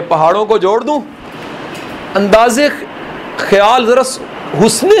फरमाएं, पहाड़ों को जोड़ दूं। अंदाज़े ख्याल, ज़रा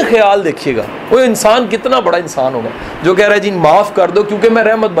हुस्ने ख्याल देखिएगा, वो इंसान कितना बड़ा इंसान होगा जो कह रहा है जी माफ़ कर दो क्योंकि मैं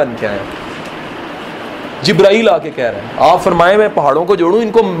रहमत बन के आया। जिब्राइल आके कह रहा है आप फरमाएं मैं पहाड़ों को जोड़ूं,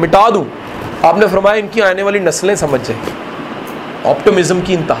 इनको मिटा दूं। आपने फरमाया इनकी आने वाली नस्लें समझ जाए। ऑप्टिमिज्म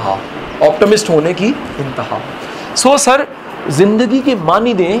की इंतहा, ऑप्टिमिस्ट होने की इंतहा। सो सर जिंदगी के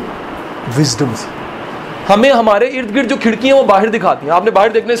मानी दें विजडम से। हमें हमारे इर्द गिर्द जो खिड़कियां वो बाहर दिखाती हैं। आपने बाहर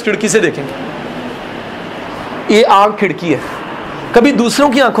देखना, इस खिड़की से देखेंगे, ये आंख खिड़की है, कभी दूसरों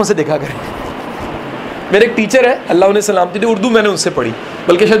की आंखों से देखा करें। मेरे एक टीचर है, अल्लाह उन्हें सलामती दे, उर्दू मैंने उनसे पढ़ी,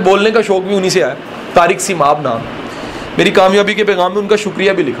 बल्कि शायद बोलने का शौक भी उन्हीं से आया, तारिक सिमाब नाम। मेरी कामयाबी के पैगाम में उनका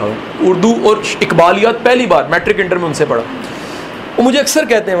शुक्रिया भी लिखा हो। उर्दू और इकबालियात पहली बार मैट्रिक इंटर में उनसे पढ़ा। वो मुझे अक्सर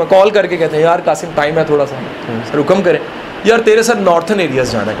कहते हैं, मैं कॉल करके कहते हैं यार कासिम टाइम है थोड़ा सा, सर हुक्म करें यार, तेरे सर नॉर्थन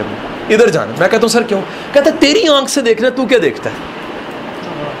एरियाज जाना है, कभी इधर जाना। मैं कहता हूँ सर क्यों? कहता है तेरी आंख से देखना, तू क्या देखता है?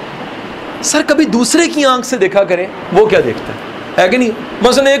 सर कभी दूसरे की आंख से देखा करें, वो क्या देखता है कि नहीं।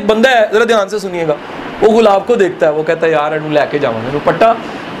 मसलन एक बंदा है, जरा ध्यान से सुनिएगा, वो गुलाब को देखता है, वो कहता है यार इन्हू लैके जाऊंगा पट्टा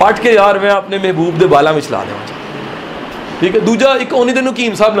पट के यार मैं अपने महबूब दे बाला में चला देवां, ठीक है। दूजा एक उन्हीं दिन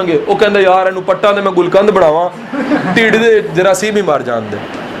हकीम साहब लंघे, वो कहता यार इन्हू पट्टा तो मैं गुलकंद बनावा, ढिड दे जरासीम ही मार जान दे।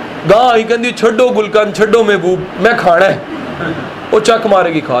 गां आई कहती छड्डो गुलकंद, छड्डो महबूब, मैं खाना है। वो चक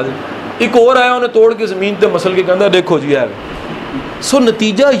मारेगी खा दे। एक और आया, उन्हें तोड़ के जमीन पे मसल के कहता देखो जी है। सो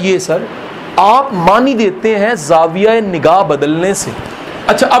नतीजा ये सर, आप मानी देते हैं जाविया निगाह बदलने से।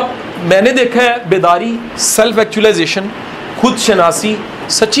 अच्छा अब मैंने देखा है बेदारी, सेल्फ एक्चुअलाइजेशन, खुद शनासी।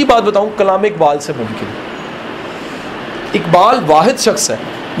 सच्ची बात बताऊं, कलाम इकबाल से मुमकिन। इकबाल वाहिद शख्स है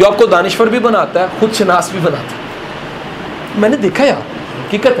जो आपको दानिश्वर भी बनाता है, खुद शनास भी बनाता है। मैंने देखा यार,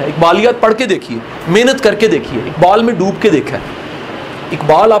 हकीकत है। इकबालियात पढ़ के देखिए, मेहनत करके देखिए, इकबाल में डूब के देखा है।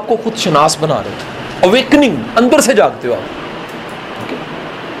 इकबाल आपको खुद शनास बना रहे थे, अवेकनिंग, अंदर से जागते हो आप।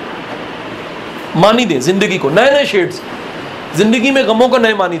 मानी दे जिंदगी को, नए नए शेड्स। जिंदगी में गमों को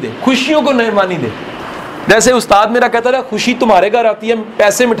नए मानी दे, खुशियों को नए मानी दे। जैसे उस्ताद मेरा कहता था, खुशी तुम्हारे घर आती है,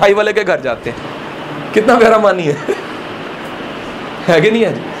 पैसे मिठाई वाले के घर जाते हैं। कितना प्यारा मानी है कि नहीं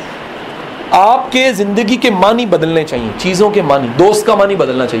है जी? आपके जिंदगी के मानी बदलने चाहिए, चीजों के मानी। दोस्त का मानी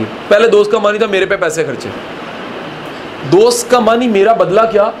बदलना चाहिए। पहले दोस्त का मानी था मेरे पे पैसे खर्चे, दोस्त का मानी मेरा बदला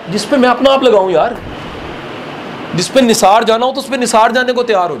क्या, जिस पे मैं अपना आप लगाऊं यार। जिस पे निसार जाना हो तो उस पे निसार जाने को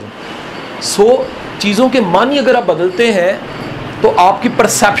तैयार हो जाए। सो चीज़ों के मानी अगर आप बदलते हैं तो आपकी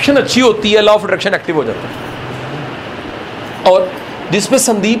परसेप्शन अच्छी होती है, लॉ ऑफ अट्रैक्शन एक्टिव हो जाता है। और जिस पे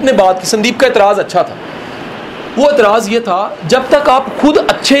संदीप ने बात की, संदीप का एतराज़ अच्छा था। वो एतराज़ ये था, जब तक आप खुद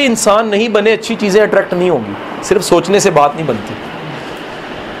अच्छे इंसान नहीं बने, अच्छी चीज़ें अट्रैक्ट नहीं होंगी। सिर्फ सोचने से बात नहीं बनती,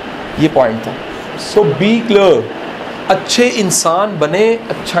 ये पॉइंट था। सो बी क्लियर, अच्छे इंसान बने,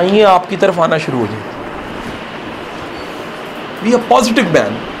 अच्छाइयाँ आपकी तरफ आना शुरू हो जाए। Be a positive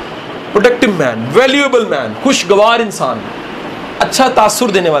man, productive man, valuable man, खुशगवार इंसान, अच्छा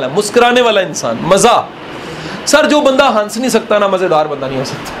तासुर देने वाला, मुस्कुराने वाला इंसान, मज़ा। सर जो बंदा हंस नहीं सकता ना, मज़ेदार बंदा नहीं हो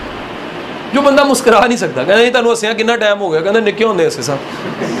सकता। जो बंदा मुस्कुरा नहीं सकता, कहना नहीं तुहानू हसिया कितना टाइम हो गया, कहना निक्के होंदे हसे सा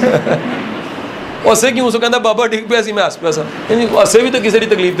हसे क्यों? सो कहता बाबा ठीक पे सी मैं हस पिया सा। हसे भी तो किसी की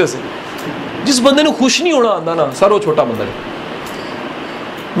तकलीफ ते हसे। जिस बंदे को खुश नहीं होना आंदा ना सर, वो छोटा बंदा है।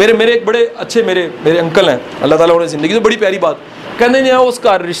 मेरे एक बड़े अच्छे मेरे अंकल हैं, अल्लाह ताला उन्हें ज़िंदगी तो बड़ी प्यारी बात कहने नहीं, उस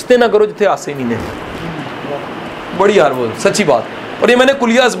घर रिश्ते ना करो जिथे हासे नहीं ने। बड़ी यार वो सच्ची बात। और ये मैंने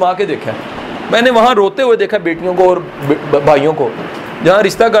कुलिया आजमा के देखा है। मैंने वहाँ रोते हुए देखा बेटियों को और भाइयों को, जहाँ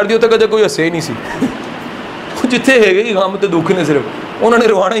रिश्ता कर दिया तो कदे कोई हसे ही नहीं सी। जिथे है गई गम तो दुख ने, सिर्फ उन्होंने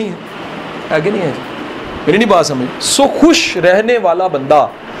रवाना ही है कि नहीं है? मेरी नहीं बात समझ। सो खुश रहने वाला बंदा,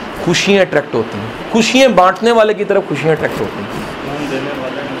 खुशियाँ अट्रैक्ट होती हैं। खुशियाँ बांटने वाले की तरफ खुशियाँ अट्रैक्ट होती हैं।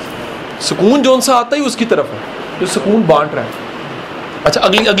 सुकून जो सा आता है उसकी तरफ है, जो सुकून बांट रहा है। अच्छा,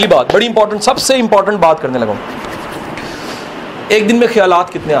 अगली बात, बड़ी इंपॉर्टेंट, सबसे इंपॉर्टेंट बात करने लगा हूँ। एक दिन में ख्यालात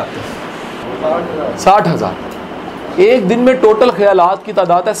कितने आते हैं? 60,000। एक दिन में टोटल ख्यालात की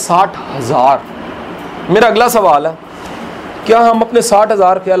तादाद है 60,000। मेरा अगला सवाल है, क्या हम अपने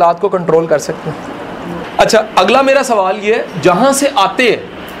 60,000 ख्यालात को कंट्रोल कर सकते हैं? अच्छा, अगला मेरा सवाल ये है, जहाँ से आते हैं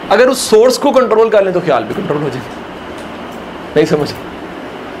अगर उस सोर्स को कंट्रोल कर लें तो ख्याल भी कंट्रोल हो जाए। नहीं समझ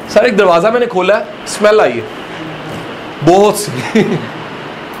सर? एक दरवाज़ा मैंने खोला है, स्मेल आई है बहुत सी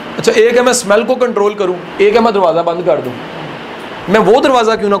अच्छा, एक है मैं स्मेल को कंट्रोल करूं, एक है मैं दरवाज़ा बंद कर दूं। मैं वो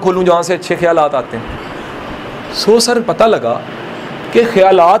दरवाज़ा क्यों ना खोलूं जहाँ से अच्छे ख्यालात आते हैं? सर पता लगा कि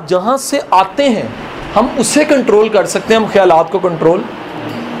ख्यालात जहाँ से आते हैं हम उसे कंट्रोल कर सकते हैं, हम ख्यालात को कंट्रोल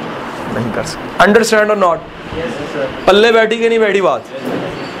नहीं कर सकते। अंडरस्टैंड और नॉट? पल्ले बैठी कि नहीं बैठी बात?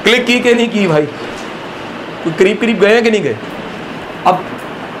 क्लिक की कि नहीं की भाई? कोई करीब गए हैं कि नहीं गए? अब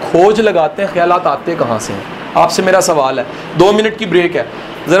खोज लगाते हैं ख्यालात आते कहाँ से हैं। आपसे मेरा सवाल है, 2 मिनट की ब्रेक है,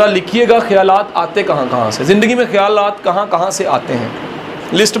 ज़रा लिखिएगा ख्यालात आते कहाँ से, ज़िंदगी में ख्यालात कहाँ से आते हैं,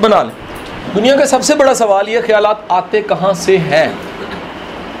 लिस्ट बना लें। दुनिया का सबसे बड़ा सवाल ये, ख्यालात आते कहाँ से हैं?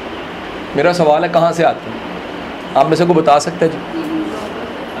 मेरा सवाल है, कहाँ से आते हैं? आप में से को बता सकते हैं जी?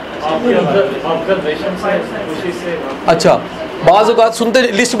 अच्छा, बाज़ औक़ात सुनते,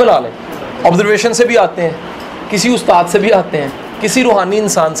 लिस्ट बना लें, ऑब्जर्वेशन से भी आते हैं, किसी उस्ताद से भी आते हैं, किसी रूहानी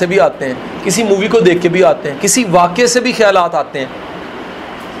इंसान से भी आते हैं, किसी मूवी को देख के भी आते हैं, किसी वाक़े से भी ख्यालात आते हैं।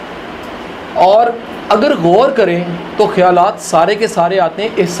 और अगर गौर करें तो ख्यालात सारे के सारे आते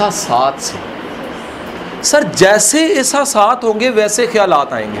हैं एहसासात से। सर जैसे एहसासात होंगे वैसे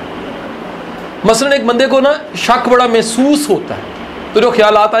ख्यालात आएंगे। मसलन एक बंदे को ना शक बड़ा महसूस होता है, तो जो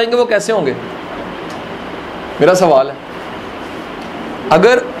ख्यालात आएंगे वो कैसे होंगे? मेरा सवाल है,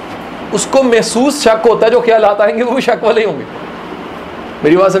 अगर उसको महसूस शक होता है, जो ख्यालात आएंगे वो भी शक वाले ही होंगे।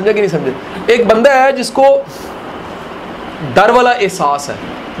 मेरी बात समझे कि नहीं समझे? एक बंदा है जिसको डर वाला एहसास है,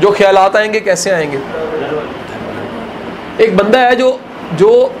 जो ख्यालात आएंगे कैसे आएंगे? एक बंदा है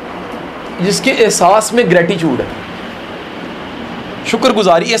जो जिसके एहसास में ग्रेटिट्यूड है,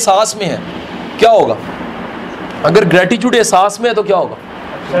 शुक्रगुजारी एहसास में है, क्या होगा? अगर ग्रेटिट्यूड एहसास में है तो क्या होगा?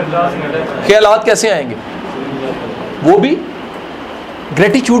 ख्यालात कैसे आएंगे? वो भी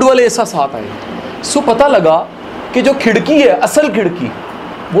ग्रेटिट्यूड वाले एहसासात आएंगे। सो पता लगा कि जो खिड़की है, असल खिड़की,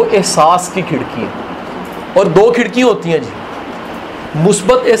 वो एहसास की खिड़की है। और 2 खिड़की होती हैं जी,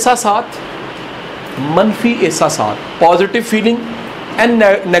 मुस्बत एहसासात, मनफी एहसासात, positive feeling and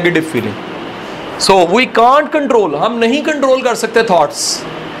negative feeling. So we can't control, हम नहीं कंट्रोल कर सकते thoughts,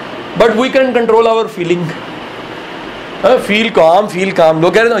 but we can control our feeling. Feel काम,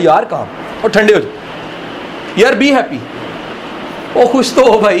 लोग कह रहे हैं यार काम, और ठंडे हो जाओ, यार बी हैप्पी, वो खुश तो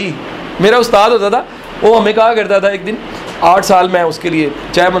हो भाई। मेरा उस्ताद होता था, वो हमें कहा करता था, एक दिन 8 साल मैं उसके लिए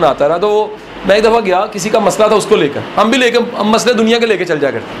चाय बनाता रहा, तो वो, मैं एक दफ़ा गया, किसी का मसला था उसको लेकर, हम भी लेकर, हम मसले दुनिया के लेके चल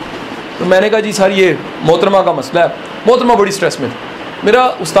जा करते। तो मैंने कहा जी सर ये मोहतरमा का मसला है, मोहतरमा बड़ी स्ट्रेस में थी। मेरा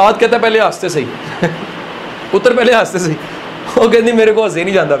उस्ताद कहता है पहले हंसते सही पुत्र पहले हंसते सही। वो कहती मेरे को हंसे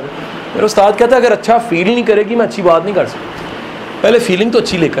नहीं जाता। मेरा उस्ताद कहता है अगर अच्छा फील नहीं करेगी मैं अच्छी बात नहीं कर सकता, पहले फीलिंग तो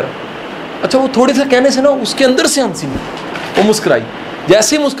अच्छी लेकर। अच्छा, वो थोड़े सा कहने से ना उसके अंदर से हंसी नहीं, वो मुस्कुराई।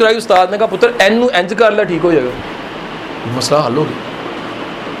 जैसे ही मुस्कुराई, उस्ताद ने कहा पुत्र एन इंज कर ला, ठीक हो जाएगा, मसला हल हो गया।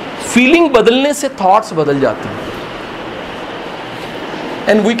 फीलिंग बदलने से थॉट्स बदल जाते हैं,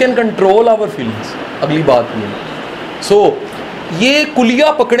 and we can control our feelings. अगली बात ये, सो ये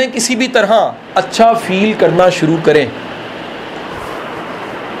कुलिया पकड़ें, किसी भी तरह अच्छा फील करना शुरू करें,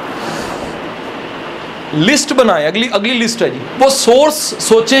 लिस्ट बनाएं। अगली लिस्ट है जी, वो सोर्स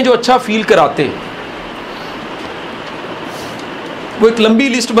सोचें जो अच्छा फील कराते हैं। वो एक लंबी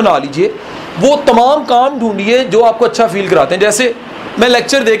लिस्ट बना लीजिए, वो तमाम काम ढूंढिए जो आपको अच्छा फील कराते हैं। जैसे मैं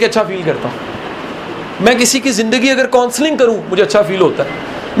लेक्चर दे के अच्छा फील करता हूँ, मैं किसी की ज़िंदगी अगर काउंसलिंग करूँ मुझे अच्छा फील होता है,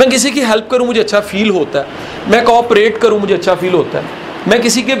 मैं किसी की हेल्प करूँ मुझे अच्छा फील होता है, मैं कोऑपरेट करूँ मुझे अच्छा फील होता है, मैं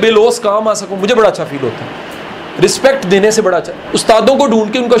किसी के बेलोस काम आ सकूँ मुझे बड़ा अच्छा फील होता है, रिस्पेक्ट देने से बड़ा अच्छा, उस्तादों को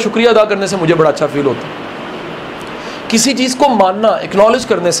ढूंढ के उनका शुक्रिया अदा करने से मुझे बड़ा अच्छा फील होता है, किसी चीज़ को मानना, एक्नॉलेज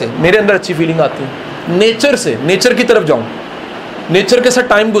करने से मेरे अंदर अच्छी फीलिंग आती है, नेचर से, नेचर की तरफ जाऊँ, नेचर के साथ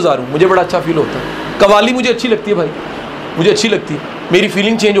टाइम गुजारूँ मुझे बड़ा अच्छा फील होता है, कवाली मुझे अच्छी लगती है भाई, मुझे अच्छी लगती है, मेरी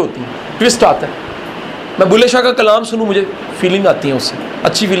फीलिंग चेंज होती है, ट्विस्ट आता है। मैं बुल्ले शाह का कलाम सुनूँ मुझे फीलिंग आती है, उससे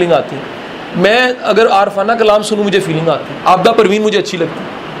अच्छी फीलिंग आती है। मैं अगर आरफाना कलाम सुनूँ मुझे फीलिंग आती है, आबदा परवीन मुझे अच्छी लगती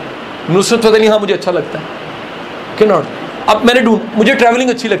है, नुसरत फतेह अली हाँ मुझे अच्छा लगता है, क्यों नॉट। अब मैंने मुझे ट्रैवलिंग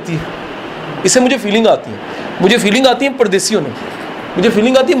अच्छी लगती है, इससे मुझे फीलिंग आती है, मुझे फीलिंग आती है परदेसी होने की, मुझे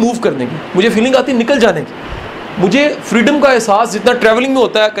फीलिंग आती है मूव करने की, मुझे फीलिंग आती है निकल जाने की, मुझे फ्रीडम का एहसास जितना ट्रैवलिंग में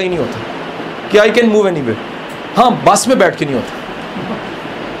होता है कहीं नहीं होता कि आई कैन मूव एनीवेयर। हाँ, बस में बैठ के नहीं होता,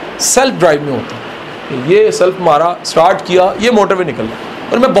 सेल्फ ड्राइव में होता है। ये सेल्फ मारा, स्टार्ट किया, ये मोटरवे निकल गया।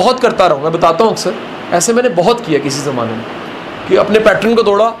 और मैं बहुत करता रहा हूँ, मैं बताता हूँ अक्सर, ऐसे मैंने बहुत किया किसी ज़माने में कि अपने पैटर्न को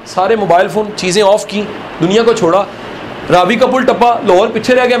तोड़ा, सारे मोबाइल फ़ोन चीज़ें ऑफ़ की, दुनिया को छोड़ा, रावी का पुल टप्पा, लाहौर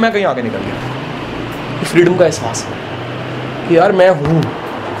पीछे रह गया, मैं कहीं आगे निकल गया। फ्रीडम का एहसास है कि यार मैं हूँ।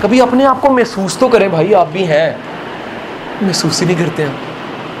 कभी अपने आप को महसूस तो करें भाई, आप भी हैं। महसूस ही नहीं करते हैं,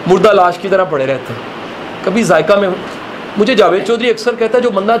 मुर्दा लाश की तरह पड़े रहते हैं। कभी जायका में, मुझे जावेद चौधरी अक्सर कहता है जो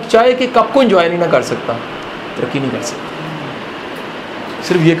बंदा चाय के कप को एंजॉय नहीं ना कर सकता, तरक्की नहीं कर सकता।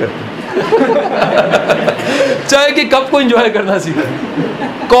 सिर्फ ये करते हैं चाय के कप को एंजॉय करना सीखा,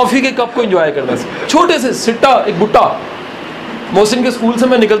 कॉफ़ी के कप को एंजॉय करना सीखा। छोटे से सिट्टा, एक बुट्टा, मोहसिन के स्कूल से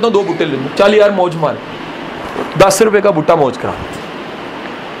मैं निकलता हूँ 2 बुट्टे ले लूँ, चल यार मौज मार, 10 रुपये का बुट्टा मौज करा।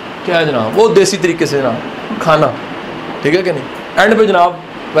 क्या है जनाब, वो देसी तरीके से जनाब खाना, ठीक है कि नहीं। एंड पे जनाब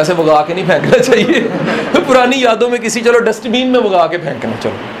वैसे भगा के नहीं फेंकना चाहिए पुरानी यादों में किसी, चलो डस्टबिन में भगा के फेंकना।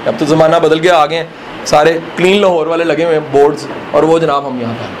 चलो अब तो ज़माना बदल गया, आ गए सारे क्लीन लाहौर वाले लगे हुए हैं बोर्ड्स, और वो जनाब हम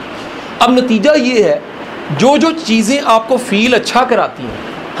यहाँ पर। अब नतीजा ये है, जो जो चीज़ें आपको फील अच्छा कराती हैं,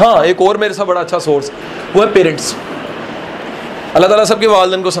 हाँ एक और मेरे साथ बड़ा अच्छा सोर्स वो है पेरेंट्स। अल्लाह ताला सबके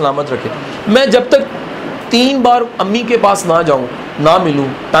वालिदैन को सलामत रखे। मैं जब तक 3 बार अम्मी के पास ना जाऊँ, ना मिलूँ,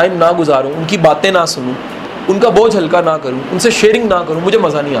 टाइम ना गुजारूँ, उनकी बातें ना सुनूँ, उनका बोझ हल्का ना करूँ, उनसे शेयरिंग ना करूँ, मुझे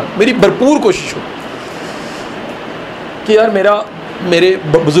मज़ा नहीं आता। मेरी भरपूर कोशिश हो कि यार मेरे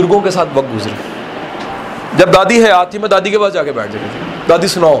बुज़ुर्गों के साथ वक्त गुजरे। जब दादी है आती, मैं दादी के पास जाके बैठ जाती, दादी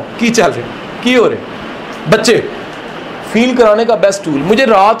सुनाओ की चल रहे, की हो रहे। बच्चे फील कराने का बेस्ट टूल। मुझे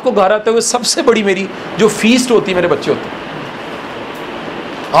रात को घर आते हुए सबसे बड़ी मेरी जो फीस्ट होती है, मेरे बच्चे होते हैं।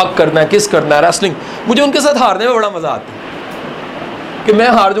 हक करना है, किस करना है, रेसलिंग, मुझे उनके साथ हारने में बड़ा मज़ा आता है कि मैं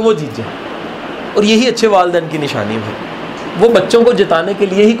हार दूँ, वो जीत जाए। और यही अच्छे वालिदैन की निशानी है, वो बच्चों को जिताने के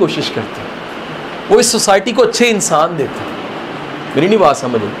लिए ही कोशिश करते हैं, वो इस सोसाइटी को अच्छे इंसान देते हैं। मेरी नहीं बात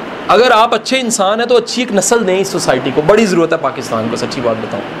समझ, अगर आप अच्छे इंसान हैं तो अच्छी एक नस्ल दें इस सोसाइटी को, बड़ी ज़रूरत है पाकिस्तान को, सच्ची बात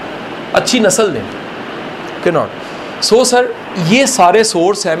बताऊँ, अच्छी नस्ल दें कि नॉट। सो सर ये सारे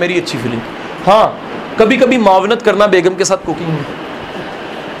सोर्स है मेरी अच्छी फीलिंग। हाँ कभी कभी मावनत करना बेगम के साथ कुकिंग में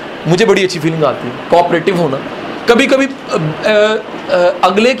मुझे बड़ी अच्छी फीलिंग आती है, कोऑपरेटिव होना, कभी कभी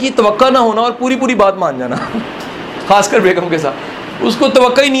अगले की तवक्का ना होना और पूरी पूरी बात मान जाना खासकर बेगम के साथ, उसको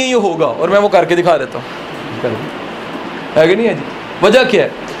तवक्का ही नहीं है ये होगा और मैं वो करके दिखा देता हूँ, है कि नहीं है जी। वजह क्या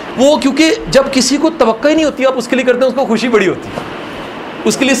है, वो क्योंकि जब किसी को तवक्का ही नहीं होती आप उसके लिए करते हैं, उसको खुशी बड़ी होती है,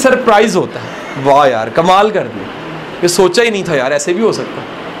 उसके लिए सरप्राइज होता है, वाह यार कमाल कर दिया, ये सोचा ही नहीं था यार, ऐसे भी हो सकता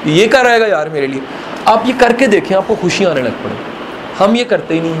है, ये कर रहेगा यार मेरे लिए। आप ये करके देखें, आपको खुशी आने लग पड़े। हम ये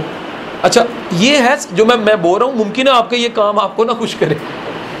करते ही नहीं हैं। अच्छा ये है जो मैं बोल रहा हूँ, मुमकिन है आपके ये काम आपको ना खुश करे।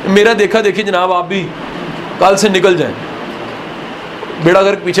 मेरा देखा देखिए जनाब, आप भी कल से निकल जाएं, बेड़ा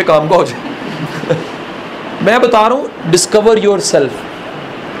गर्क पीछे काम का हो जाए मैं बता रहा हूँ, discover your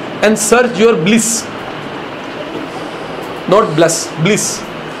self and search your bliss, not bless, bliss.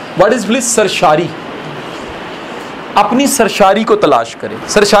 What is bliss? सरशारी। अपनी सरशारी को तलाश करें।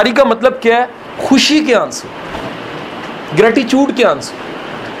 सरशारी का मतलब क्या है? खुशी के आंसू, ग्रेटिट्यूड के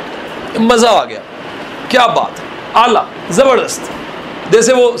आंसू। मजा आ गया, क्या बात है, आला, जबरदस्त।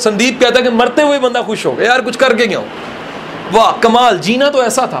 जैसे वो संदीप कहता है कि मरते हुए बंदा खुश हो गया, यार कुछ करके गया हूं, वाह कमाल, जीना तो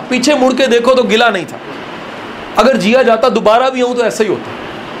ऐसा था, पीछे मुड़ के देखो तो गिला नहीं था, अगर जिया जाता दोबारा भी हूं तो ऐसा ही होता,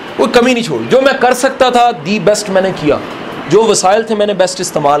 कोई कमी नहीं छोड़ी। जो मैं कर सकता था दी बेस्ट मैंने किया, जो वसाइल थे मैंने बेस्ट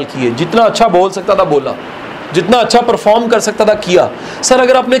इस्तेमाल किए, जितना अच्छा बोल सकता था बोला, जितना अच्छा परफॉर्म कर सकता था किया। सर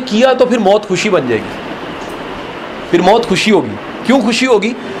अगर आपने किया तो फिर मौत खुशी बन जाएगी, फिर मौत खुशी होगी। क्यों खुशी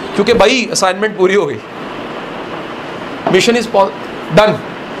होगी? क्योंकि भाई असाइनमेंट पूरी हो गई, मिशन इज डन।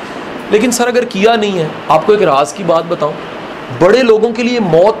 लेकिन सर अगर किया नहीं है, आपको एक राज की बात बताऊं, बड़े लोगों के लिए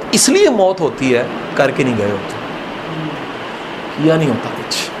मौत इसलिए मौत होती है, करके नहीं गए होते, किया नहीं होता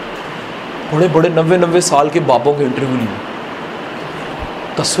कुछ। बड़े बड़े 90 साल के बाबों के इंटरव्यू लिए,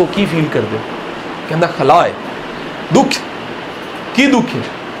 दसो की फील कर दो, कहना खला है, दुख की दुख है,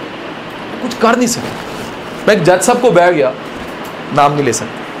 कुछ कर नहीं सकता। मैं एक जज साहब को बैठ गया, नाम नहीं ले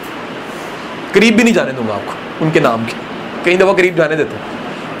सकता, करीब भी नहीं जाने दूंगा आपको उनके नाम के, कई दफ़ा करीब जाने देते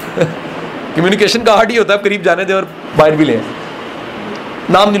हैं कम्युनिकेशन का हार्ड ही होता है, करीब जाने दें और बाहर भी लें,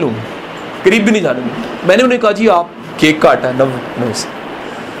 नाम नहीं लूँगा, करीब भी नहीं जाने दूंगा। मैंने उन्हें कहा जी आप केक काटा है 9 से,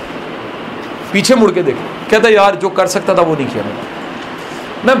 पीछे मुड़ के देखे, कहता यार जो कर सकता था वो नहीं किया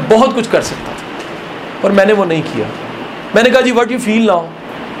मैं बहुत कुछ कर सकता था और मैंने वो नहीं किया। मैंने कहा जी व्हाट यू फील नाउ?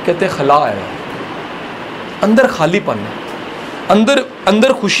 कहते खला है, अंदर खालीपन है,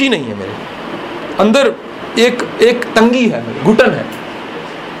 अंदर खुशी नहीं है, मेरे अंदर एक तंगी है, घुटन है।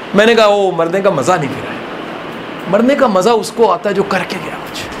 मैंने कहा वो मरने का मज़ा नहीं फिर है, मरने का मज़ा उसको आता है जो करके गया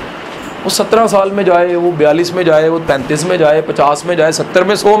कुछ, वो 17 साल में जाए, वो 42 में जाए, वो 35 में जाए, 50 में जाए, 70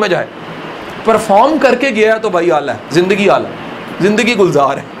 में, 100 में जाए, परफॉर्म करके गया तो भाई आला है, ज़िंदगी आला, ज़िंदगी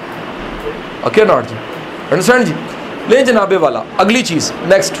गुलजार है। ओके नॉट जी, अंडरस्टैंड जी। ले जनाबे वाला, अगली चीज़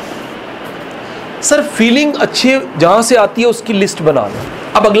नेक्स्ट, सर फीलिंग अच्छी जहाँ से आती है उसकी लिस्ट बना लें।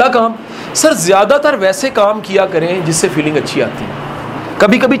 अब अगला काम, सर ज़्यादातर वैसे काम किया करें जिससे फीलिंग अच्छी आती है।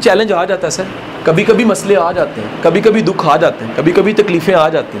 कभी कभी चैलेंज आ जाता है सर, कभी कभी मसले आ जाते हैं, कभी कभी दुख आ जाते हैं, कभी कभी तकलीफ़ें आ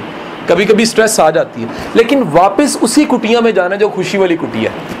जाती हैं, कभी कभी स्ट्रेस आ जाती है, लेकिन वापस उसी कुटिया में जाना जो खुशी वाली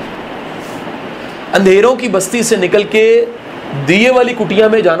कुटिया है। अंधेरों की बस्ती से निकल के दिए वाली कुटिया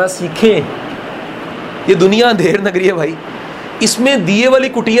में जाना सीखें। ये दुनिया अंधेर नगरी है भाई, इसमें दिए वाली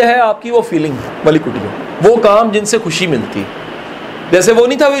कुटिया है आपकी, वो फीलिंग वाली कुटिया, वो काम जिनसे खुशी मिलती है। जैसे वो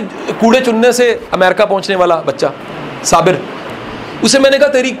नहीं था वो कूड़े चुनने से अमेरिका पहुंचने वाला बच्चा साबिर, उसे मैंने कहा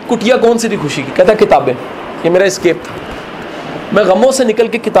तेरी कुटिया कौन सी थी खुशी की? कहता किताबें, ये मेरा एस्केप था। मैं गमों से निकल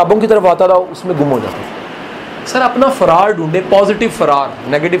के किताबों की तरफ आता था, उसमें गुम हो जाता था। सर अपना फरार ढूंढे, पॉजिटिव फरार,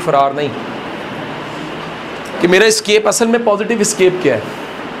 नेगेटिव फरार नहीं, कि मेरा एस्केप असल में पॉजिटिव एस्केप क्या है,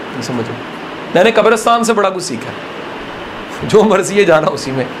 नहीं समझो। मैंने कब्रिस्तान से बड़ा कुछ सीखा, जो मर्जी है जाना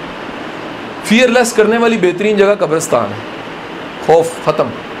उसी में। फियरलेस करने वाली बेहतरीन जगह कब्रिस्तान है, खौफ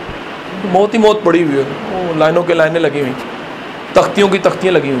ख़त्म, मौत ही मौत पड़ी हुई है, वो लाइनों के लाइनें लगी हुई, तख्तियों की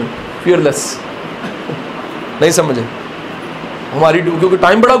तख्तियाँ लगी हुई, फियरलेस, नहीं समझे हमारी, क्योंकि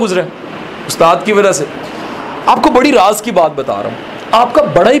टाइम बड़ा गुजरा है उस्ताद की वजह से। आपको बड़ी राज की बात बता रहा हूँ, आपका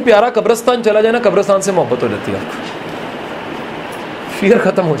बड़ा ही प्यारा कब्रिस्तान चला जाए ना, कब्रिस्तान से मोहब्बत हो जाती है आपको, फियर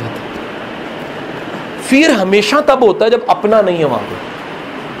ख़त्म हो जाता है। फियर हमेशा तब होता है जब अपना नहीं है वहाँ पे,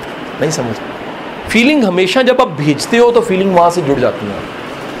 नहीं समझ। फीलिंग हमेशा जब आप भेजते हो तो फीलिंग वहाँ से जुड़ जाती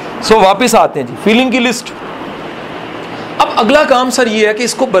है। सो वापस आते हैं जी, फीलिंग की लिस्ट। अब अगला काम सर ये है कि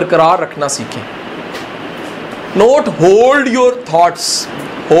इसको बरकरार रखना सीखें। Note hold your thoughts,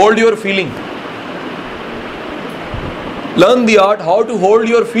 hold your feeling, learn the art how to hold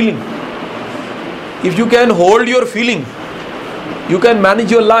your feeling. If you can hold your feeling, you can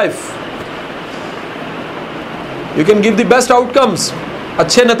manage your life, you can give the best outcomes.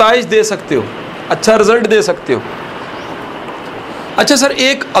 अच्छे नताइज दे सकते हो, अच्छा result दे सकते हो। अच्छा sir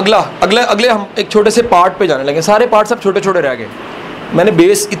एक अगले हम एक छोटे से पार्ट पे जाने लगे, सारे पार्ट सब छोटे छोटे रह गए। मैंने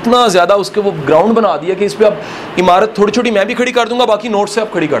बेस इतना ज़्यादा उसके वो ग्राउंड बना दिया कि इस पर आप इमारत थोड़ी छोटी मैं भी खड़ी कर दूंगा, बाकी नोट से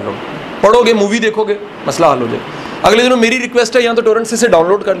आप खड़ी कर लो, पढ़ोगे, मूवी देखोगे, मसला हल हो जाए। अगले दिनों मेरी रिक्वेस्ट है, यहाँ तो टोरेंट से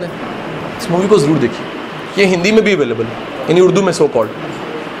डाउनलोड कर लें, इस मूवी को ज़रूर देखिए। ये हिंदी में भी अवेलेबल है, यानी उर्दू में सो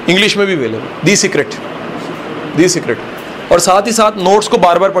कॉल्ड, इंग्लिश में भी अवेलेबल, दी सीक्रेट। और साथ ही साथ नोट्स को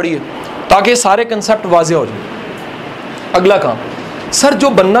बार बार पढ़िए ताकि सारे कंसेप्ट वाज़ेह हो जाए। अगला काम, सर जो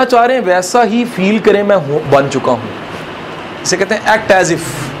बनना चाह रहे हैं वैसा ही फील करें, मैं बन चुका हूँ, इसे कहते हैं एक्ट एज इफ।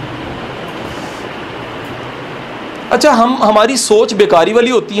 अच्छा हमारी सोच बेकारी वाली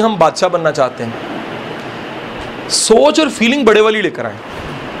होती है, हम बादशाह बनना चाहते हैं। सोच और फीलिंग बड़े वाली लेकर आए,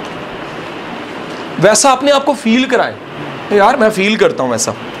 वैसा अपने आप को फील कराएं, यार मैं फील करता हूं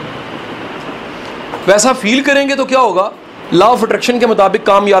वैसा फील करेंगे तो क्या होगा, लॉ ऑफ अट्रैक्शन के मुताबिक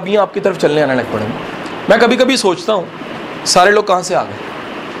कामयाबियां आपकी तरफ चलने आने लग पड़ेंगी। मैं कभी कभी सोचता हूं सारे लोग कहां से आ गए,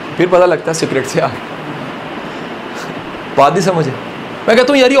 फिर पता लगता है सीक्रेट से आ गए। बात नहीं समझे, मैं कहता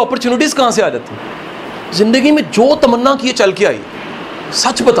हूं यार ये अपॉर्चुनिटीज कहां से आ जाती है, जिंदगी में जो तमन्ना की चल के आई,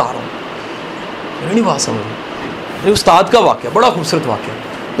 सच बता रहा हूं, नहीं बात समझ। ये उस्ताद का वाक़या बड़ा खूबसूरत वाक़या,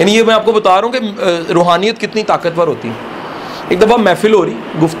 यानी ये मैं आपको बता रहा हूँ कि रूहानियत कितनी ताकतवर होती है। एक दफ़ा महफिल हो रही,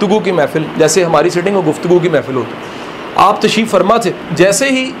 गुफ्तगू की महफिल, जैसे हमारी सिटिंग और गुफ्तगू की महफिल होती, आप तशरीफ़ फरमा थे, जैसे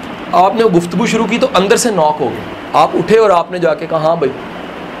ही आपने गुफ्तगू शुरू की तो अंदर से नॉक हो गई, आप उठे और आपने जाके कहा हाँ भाई,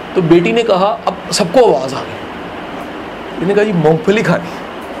 तो बेटी ने कहा, अब सबको आवाज़ आ गई, इन्होंने कहा जी मूँगफली खानी,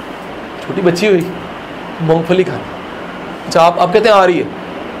 छोटी बच्ची हुई, मूँगफली खानी। अच्छा आप कहते हैं आ रही है,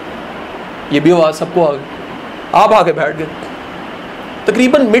 ये भी आवाज़ सबको आ गई, आप आके बैठ गए।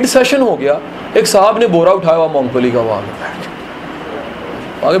 तकरीबन मिड सेशन हो गया, एक साहब ने बोरा उठाया हुआ मूंगफली का, वो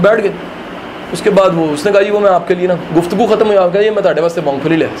आगे बैठ गए। उसके बाद वो उसने कहा जी वो मैं आपके लिए ना, गुफ्तगू खत्म हुई, आपका ये मैं ताड़े वास्ते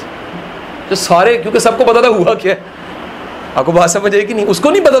मूंगफली ले, तो सारे, क्योंकि सबको पता था हुआ क्या है, आपको बात समझ आई कि नहीं, उसको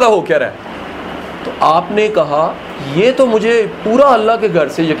नहीं पता था हो क्या रहा है। तो आपने कहा ये तो मुझे पूरा अल्लाह के घर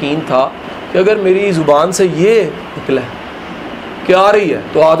से यकीन था कि अगर मेरी ज़ुबान से ये निकला कि आ रही है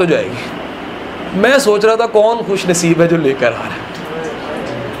तो आ तो जाएगी। मैं सोच रहा था कौन खुश नसीब है जो लेकर आ रहा है,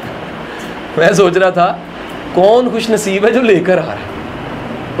 मैं सोच रहा था कौन खुश नसीब है जो लेकर आ रहा है।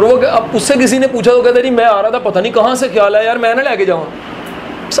 और वो अब उससे किसी ने पूछा तो कहता नहीं मैं आ रहा था, पता नहीं कहाँ से ख्याल आया यार मैं ना लेके जाऊँ।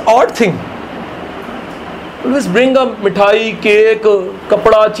 It's odd thing, always bring a मिठाई, केक,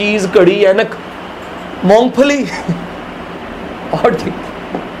 कपड़ा, चीज़, कड़ी, ऐनक, मूंगफली। ऑड थिंग,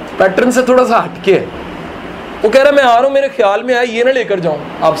 पैटर्न से थोड़ा सा हटके है। वो कह रहा है मैं आ रहा हूँ, मेरे ख्याल में आया, ये ना लेकर जाऊँ।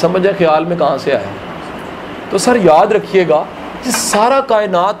 आप समझ जाए ख्याल में कहाँ से आया। तो सर याद रखिएगा कि सारा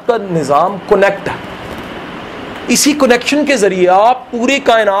कायनात का निज़ाम कनेक्ट है, इसी कनेक्शन के ज़रिए आप पूरी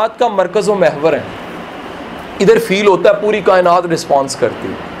कायनात का मरकज़ व महवर हैं। इधर फील होता है पूरी कायनात रिस्पॉन्स करती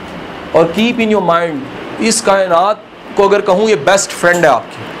है। और कीप इन योर माइंड, इस कायनात को अगर कहूँ ये बेस्ट फ्रेंड है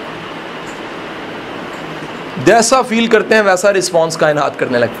आपकी। जैसा फील करते हैं वैसा रिस्पॉन्स कायनात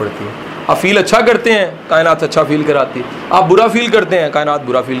करने लग पड़ती है। आप फील अच्छा करते हैं, कायनात अच्छा फील कराती है। आप बुरा फील करते हैं, कायनात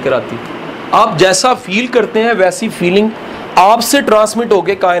बुरा फील कराती है। आप जैसा फील करते हैं वैसी फीलिंग आपसे ट्रांसमिट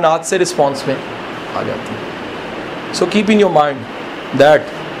होकर कायनात से रिस्पॉन्स में आ जाती है। So keep in your mind that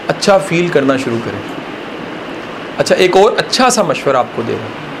अच्छा फील करना शुरू करें। अच्छा, एक और अच्छा सा मशवरा आपको दे रहा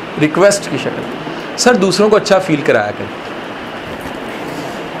हूँ रिक्वेस्ट की शक्ल। सर दूसरों को अच्छा फील कराया करें।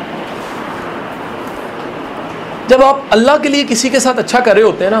 जब आप अल्लाह के लिए किसी के साथ अच्छा कर रहे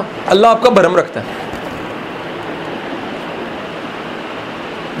होते हैं ना, अल्लाह आपका भरम रखता है।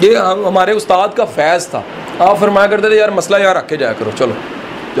 ये हमारे उस्ताद का फैज़ था। आप फरमाया करते थे यार मसला यहाँ रख के जाया करो, चलो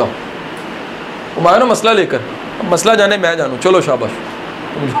जाओ घुमाया ना मसला लेकर, मसला जाने मैं जानूँ, चलो शाबाश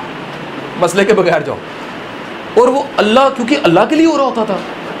तुम जाओ, मसले के बगैर जाओ। और वो अल्लाह, क्योंकि अल्लाह के लिए हो रहा होता था।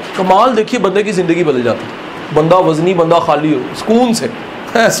 कमाल देखिए, बंदे की ज़िंदगी बदल जाती। बंदा वज़नी, बंदा खाली हो सुकून से,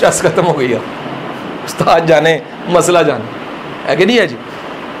 स्ट्रेस खत्म हो गया, उस्ताद जाने मसला जाने, है कि नहीं है जी।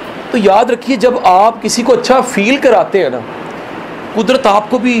 तो याद रखिए जब आप किसी को अच्छा फील कराते हैं ना, कुदरत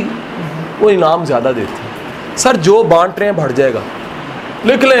आपको भी वो इनाम ज़्यादा देती है। सर जो बांट रहे हैं बढ़ जाएगा,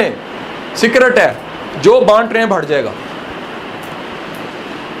 लिख लें, सीक्रेट है, जो बांट रहे हैं बढ़ जाएगा।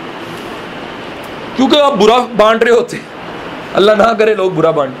 क्योंकि आप बुरा बांट रहे होते हैं, अल्लाह ना करे लोग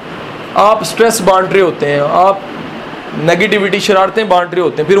बुरा बांट, आप स्ट्रेस बांट रहे होते हैं, आप नेगेटिविटी शरारतें बांट रहे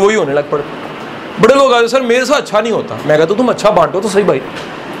होते हैं, फिर वही होने लग पड़ते। बड़े लोग आते सर मेरे साथ अच्छा नहीं होता। मैं कहता हूँ तुम अच्छा बांटो तो सही भाई।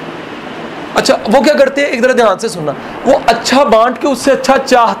 अच्छा, वो क्या करते हैं, एक तरह ध्यान से सुनना, वो अच्छा बांट के उससे अच्छा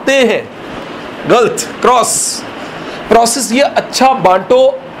चाहते हैं। गलत, क्रॉस प्रोसेस। ये अच्छा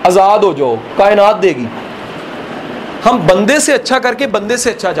बांटो, आज़ाद हो जाओ, कायनात देगी। हम बंदे से अच्छा करके बंदे से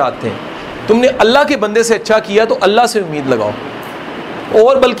अच्छा चाहते हैं। तुमने अल्लाह के बंदे से अच्छा किया तो अल्लाह से उम्मीद लगाओ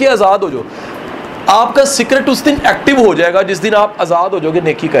और बल्कि आज़ाद हो जाओ। आपका सीक्रेट उस दिन एक्टिव हो जाएगा जिस दिन आप आज़ाद हो जाओगे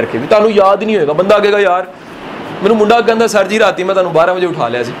नेकी करके भी। तुहानू याद नहीं होगा, बंदा आगेगा यार मैनू मुंडा कहंदा सर जी राती मैं तुहानू 12 बजे उठा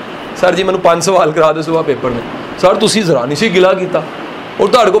लिया सी, सर जी मैनू 5 सवाल करा दे सुबह पेपर में, सर तुसी जरा नहीं सी गिला कीता, और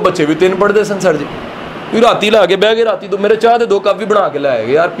तुहाडे को बच्चे भी 3 पढ़ते सन सर जी, फिर राती ला के बह गए, राती तो मेरे चाह दे 2 कप भी बना के लाए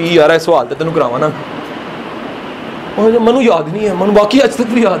यार पी यार, सवाल तो तेन करावा ना। और मैनू याद नहीं है, मैनू बाकी अज तक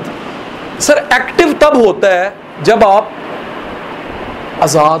भी याद। सर एक्टिव तब होता है जब आप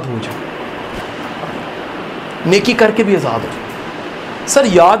आज़ाद हो जाओ, नेकी करके भी आज़ाद हो जाओ। सर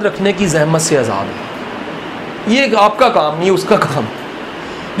याद रखने की जहमत से आज़ाद हो। ये आपका काम नहीं, उसका काम,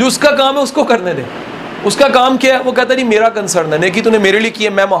 जो उसका काम है उसको करने दें। उसका काम क्या है, वो कहता नहीं मेरा कंसर्न है, नेकी तूने मेरे लिए की है,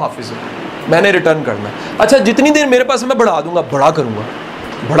 मैं मुहाफिज हूँ, मैंने रिटर्न करना है। अच्छा जितनी देर मेरे पास मैं बढ़ा दूंगा, बड़ा करूँगा,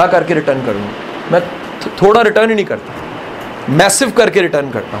 बड़ा करके रिटर्न करूँगा। मैं थोड़ा रिटर्न ही नहीं करता, मैसिव करके रिटर्न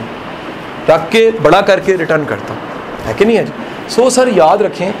करता हूँ, रख के बड़ा करके रिटर्न करता हूँ, है कि नहीं है जी। सो सर याद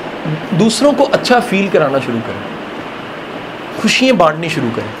रखें, दूसरों को अच्छा फील कराना शुरू करें, खुशियाँ बांटनी शुरू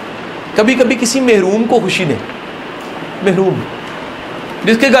करें। कभी कभी किसी महरूम को खुशी दें। महरूम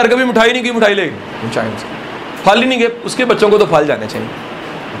जिसके घर कभी मिठाई नहीं की, मिठाई लेगी, फल ही नहीं गए, उसके बच्चों को तो फल जाने चाहिए,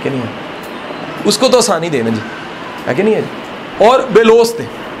 है कि नहीं है, उसको तो आसानी देना जी, है कि नहीं है जी। और बेलोस दें,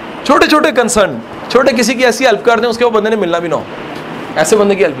 छोटे छोटे कंसर्न, छोटे किसी की ऐसी हेल्प कर दें उसके वो बंदे ने मिलना भी ना हो, ऐसे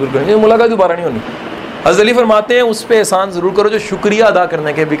बंदे की हेल्प करें, मुलाकात दोबारा नहीं होनी। हज़रत अली फरमाते हैं उस पर एहसान ज़रूर करो जो शुक्रिया अदा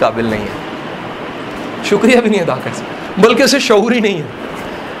करने के भी काबिल नहीं है। शुक्रिया भी नहीं अदा कर सकते, बल्कि उसे शऊर ही नहीं है।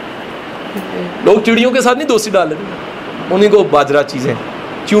 लोग चिड़ियों के साथ नहीं दोस्ती डाल लेते, उन्हीं को बाजरा चीज़ें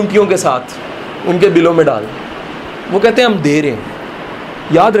चूंटियों के साथ उनके बिलों में डाल, वो कहते हैं हम दे रहे हैं।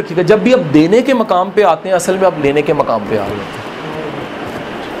 याद रखिएगा जब भी आप देने के मकाम पे आते हैं, असल में आप लेने के मकाम पे आ रहे होते हैं।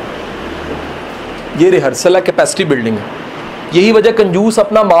 ये रिहर्सल है, कैपेसिटी बिल्डिंग है। यही वजह कंजूस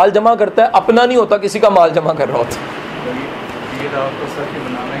अपना माल जमा करता है, अपना नहीं होता, किसी का माल जमा कर रहा होता है।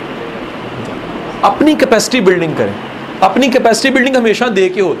 अपनी कैपेसिटी बिल्डिंग करें। अपनी कैपेसिटी बिल्डिंग हमेशा दे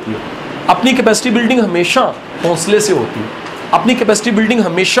के होती है, अपनी कैपेसिटी बिल्डिंग हमेशा हौसले से होती है, अपनी कैपेसिटी बिल्डिंग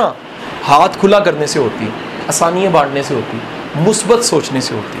हमेशा हाथ खुला करने से होती है, आसानियाँ बांटने से होती है, मुस्बत सोचने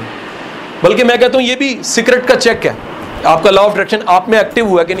से होती है। बल्कि मैं कहता हूँ ये भी सीक्रेट का चेक है, आपका लॉ ऑफ अट्रैक्शन आप में एक्टिव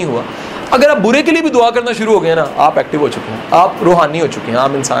हुआ कि नहीं हुआ। अगर आप बुरे के लिए भी दुआ करना शुरू हो गए ना, आप एक्टिव हो चुके हैं, आप रूहानी हो चुके हैं,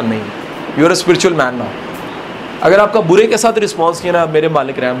 आम इंसान नहीं है, you are a spiritual man now. अगर आपका बुरे के साथ रिस्पॉन्स किया ना, मेरे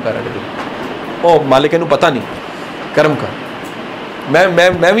मालिक रहम कर रहे, ओ मालिक इन्हू पता नहीं, कर्म कर,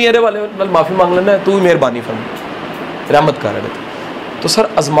 मैं भी अरे वाले माफ़ी मांग लेना, तू भी मेहरबानी फरमा, रहमत कर रहे। तो सर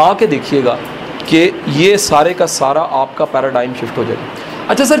आजमा के देखिएगा कि ये सारे का सारा आपका पैराडाइम शिफ्ट हो जाएगा।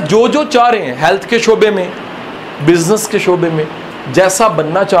 अच्छा सर, जो जो चाह रहे हैं हेल्थ के शोबे में, बिजनेस के शोबे में, जैसा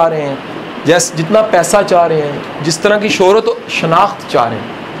बनना चाह रहे हैं, जितना पैसा चाह रहे हैं, जिस तरह की शोहरत तो शनाख्त चाह रहे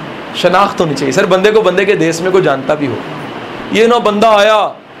हैं, शनाख्त होनी चाहिए सर, बंदे को बंदे के देश में कोई जानता भी हो। ये ना बंदा आया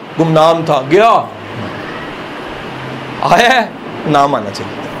गुमनाम था, गया, आया है, नाम आना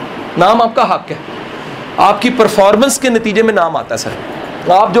चाहिए। नाम आपका हक है, आपकी परफॉर्मेंस के नतीजे में नाम आता है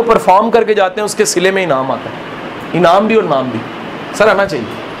सर। आप जो परफॉर्म करके जाते हैं उसके सिले में इनाम आता है, इनाम भी और नाम भी सर आना चाहिए,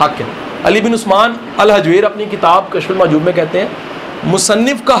 हक है। अली बिन उस्मान अल हजवेर अपनी किताब कश्फुल मजूब में कहते हैं,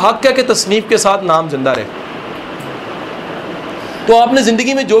 मुसन्निफ का हक है कि तसनीफ के साथ नाम जिंदा रहे। तो आपने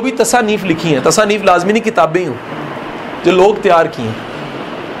ज़िंदगी में जो भी तसानीफ लिखी हैं, तसानीफ लाजमी नहीं किताबें हों, जो लोग तैयार किए हैं,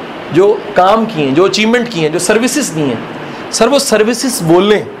 जो काम किए हैं, जो अचीवमेंट किए हैं, जो सर्विसेज दी हैं, सर वो सर्विसेज बोल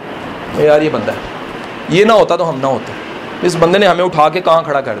लें तो यार ये बंदा है, ये ना होता तो हम ना होते। इस बंदे ने हमें उठा के कहाँ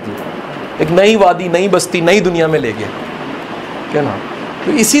खड़ा कर दिया, एक नई वादी, नई बस्ती, नई दुनिया में ले गया, क्या ना।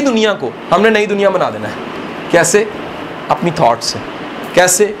 तो इसी दुनिया को हमने नई दुनिया बना देना है। कैसे? अपनी थॉट से,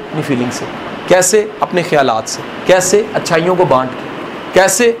 कैसे अपनी फीलिंग से, कैसे अपने ख्यालात से, कैसे अच्छाइयों को बांट के,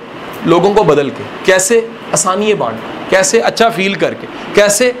 कैसे लोगों को बदल के, कैसे आसानियाँ बांट के, कैसे अच्छा फील करके,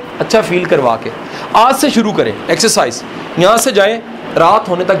 कैसे अच्छा फील करवा के। आज से शुरू करें एक्सरसाइज, यहाँ से जाएं रात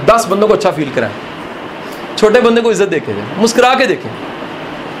होने तक 10 बंदों को अच्छा फील कराएं। छोटे बंदे को इज्जत देके जाएं, मुस्कुरा के देखें,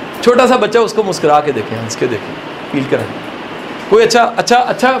 छोटा सा बच्चा उसको मुस्कुरा के देखें, हंस के देखें, फील कराएं। कोई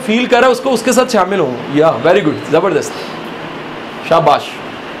अच्छा फील कर रहा है, उसको उसके साथ शामिल हो, या वेरी गुड, ज़बरदस्त, शाबाश,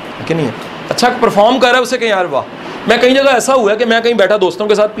 कि नहीं है। अच्छा परफॉर्म कर रहा है, उसे कहीं यार वाह। मैं कई जगह ऐसा हुआ है कि मैं कहीं बैठा दोस्तों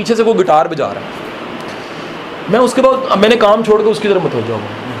के साथ, पीछे से कोई गिटार बजा रहा है, मैं उसके बाद मैंने काम छोड़ के उसकी तरफ मत हो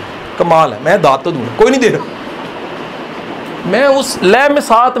जाऊँगा, कमाल है, मैं दाद तो दूँगा, कोई नहीं दे रहा, मैं उस लय में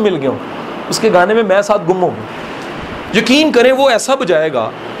साथ मिल गया हूँ, उसके गाने में मैं साथ गुम हो गया। यकीन करें वो ऐसा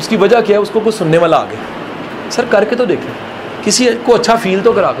बजाएगा, उसकी वजह क्या है, उसको कुछ सुनने वाला आ गया। सर करके तो देखें, किसी को अच्छा फील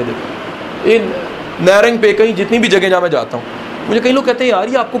तो करा के देखें। ये नैरंग पे कहीं जितनी भी जगह जहाँ मैं जाता हूँ, मुझे कई लोग कहते हैं यार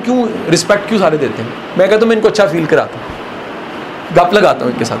ये आपको क्यों रिस्पेक्ट क्यों सारे देते हैं। मैं कहता हूँ मैं इनको अच्छा फील कराता हूँ, गप लगाता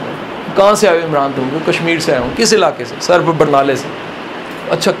हूँ इनके साथ। कहाँ से आए इमरान तुम? कश्मीर से आया हूँ। किस इलाके से? सर बरनाले से।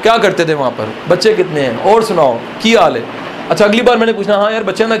 अच्छा क्या करते थे वहाँ पर? बच्चे कितने हैं? और सुनाओ की हाल है? अच्छा अगली बार मैंने पूछना, हाँ यार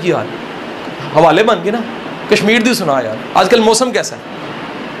बच्चे ना की हाल, हवाले बन गए ना, कश्मीर दी सुना यार, आजकल मौसम कैसा है।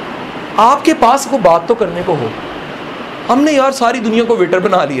 आपके पास को बात तो करने को हो। हमने यार सारी दुनिया को वेटर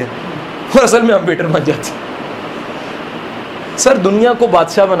बना लिया है और असल में हम वेटर बन जाते हैं। सर दुनिया को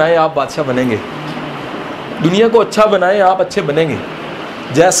बादशाह बनाए आप बादशाह बनेंगे, दुनिया को अच्छा बनाए आप अच्छे बनेंगे,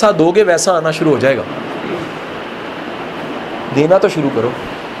 जैसा दोगे वैसा आना शुरू हो जाएगा। देना तो शुरू करो।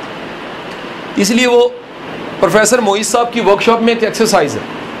 इसलिए वो प्रोफेसर मोइस साहब की वर्कशॉप में एक एक्सरसाइज है,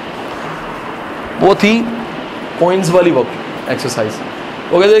 वो थी कॉइन्स वाली वर्क एक्सरसाइज।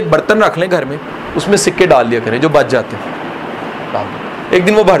 वो कहते एक बर्तन रख लें घर में, उसमें सिक्के डाल दिया करें जो बच जाते हैं, एक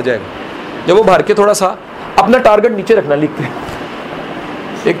दिन वो भर जाएगा। जब वो भर के थोड़ा सा अपना टारगेट नीचे रखना, लिखते हैं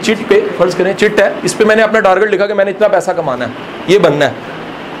एक चिट पे, फर्ज करें चिट है, इस पे मैंने अपना टारगेट लिखा कि मैंने इतना पैसा कमाना है, ये बनना है।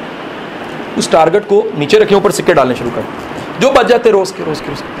 उस टारगेट को नीचे रखें, ऊपर सिक्के डालने शुरू करें, जो बच जाते रोज के रोज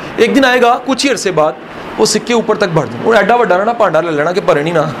के। एक दिन आएगा कुछ ही अरसे बाद वो सिक्के ऊपर तक भर दें। वो एडा वड्डा ना पांडा ले लेना कि भरे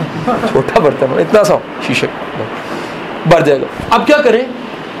नहीं ना, छोटा बर्तन इतना सा शीशे भर जाएगा। अब क्या करें?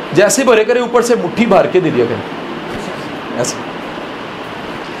 जैसे भरे करें ऊपर से मुट्ठी भर के दे दिया करें ऐसे।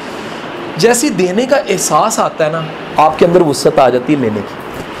 जैसे देने का एहसास आता है ना, आपके अंदर वुसअत आ जाती है लेने की।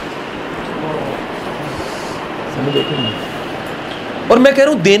 और मैं कह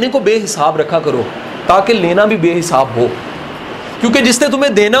रहा हूं देने को बेहिसाब रखा करो ताकि लेना भी बेहिसाब हो, क्योंकि जिसने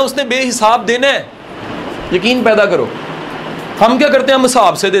तुम्हें देना उसने बेहिसाब देना है। यकीन पैदा करो। हम क्या करते हैं? हम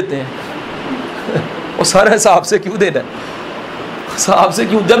हिसाब से देते हैं और सारा हिसाब से क्यों देना है? हिसाब से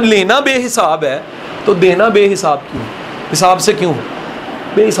क्यों? जब लेना बेहिसाब है तो देना बेहिसाब क्यों? हिसाब से क्यों?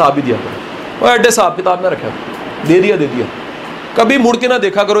 बेहिसाब ही दिया करो। और एडे हिसाब किताब ना रखा, दे दिया। कभी मुड़ के ना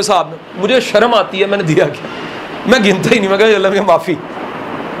देखा करो हिसाब में। मुझे शर्म आती है, मैंने दिया क्या, मैं गिनता ही नहीं। मैं कहा अल्लाह माफ़ी,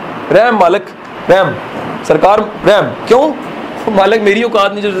 रहम मालिक, रहम सरकार, रहम। क्यों? मालिक मेरी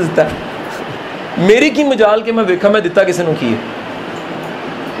औकात नहीं जो देता है, मेरी की मजाल के मैं देखा मैं दिता किसी ने की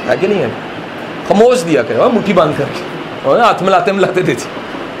है कि नहीं है। खामोश दिया करे, मुट्ठी बांध करके, और हाथ मिलाते देती,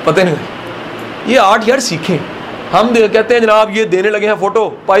 पता नहीं। ये आर्ट यार सीखें। हम कहते हैं जनाब ये देने लगे हैं फोटो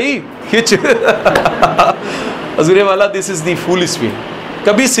पाई खिंच हजूरे वाला, this is the foolish way.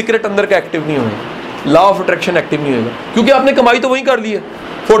 कभी सीक्रेट अंदर का एक्टिव नहीं होगा, लॉ ऑफ अट्रैक्शन एक्टिव नहीं होगा, क्योंकि आपने कमाई तो वही कर ली है।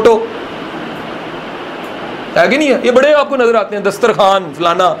 फोटो है कि नहीं है? ये बड़े आपको नजर आते हैं, दस्तरखान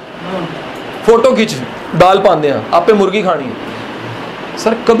फलाना, फोटो खींच दाल पाते हैं, आप पे मुर्गी खानी है।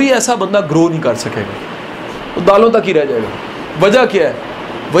 सर कभी ऐसा बंदा ग्रो नहीं कर सकेगा, वो दालों तक ही रह जाएगा। वजह क्या है?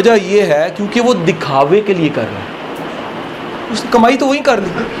 वजह यह है क्योंकि वो दिखावे के लिए कर रहा है, उसने कमाई तो वही कर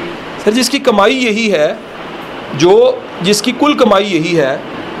ली। सर जिसकी कमाई यही है, जिसकी कुल कमाई यही है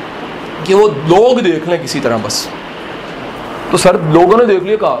कि वो लोग देख लें किसी तरह बस, तो सर लोगों ने देख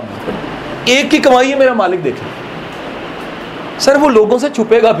लिया, कहा एक की कमाई है मेरा मालिक देखे, सर वो लोगों से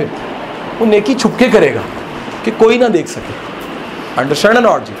छुपेगा, फिर वो नेकी छुप के करेगा कि कोई ना देख सके। अंडरस्टैंड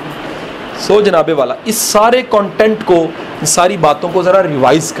नॉट जी? सो जनाबे वाला, इस सारे कंटेंट को, इन सारी बातों को ज़रा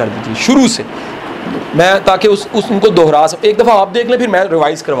रिवाइज़ कर दीजिए शुरू से, मैं ताकि उनको दोहरा सकूँ। एक दफ़ा आप देख लें, फिर मैं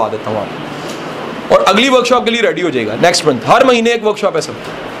रिवाइज़ करवा देता हूँ आपको, और अगली वर्कशॉप के लिए रेडी हो जाएगा। नेक्स्ट मंथ हर महीने एक वर्कशॉप है सब,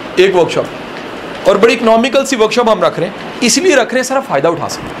 एक वर्कशॉप, और बड़ी इकनॉमिकल सी वर्कशॉप हम रख रहे हैं, इसलिए रख रहे हैं सर आप फ़ायदा उठा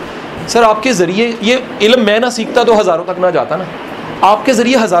सकें। सर आपके ज़रिए ये इल्म मैं ना सीखता तो हज़ारों तक ना जाता ना, आपके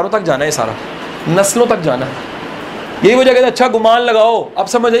ज़रिए हज़ारों तक जाना है, सारा नस्लों तक जाना है। यही वजह कहते हैं अच्छा गुमान लगाओ। अब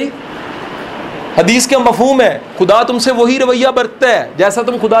समझ आई? हदीस के मफहूम है, खुदा तुमसे वही रवैया बरतता है जैसा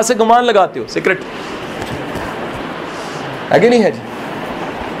तुम खुदा से गुमान लगाते हो। सीक्रेट है कि नहीं है जी?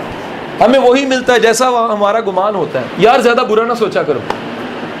 हमें वही मिलता है जैसा हमारा गुमान होता है। यार ज़्यादा बुरा ना सोचा करो,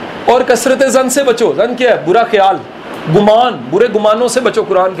 और कसरत जन से बचो। जन क्या है? बुरा ख्याल, गुमान, बुरे गुमानों से बचो,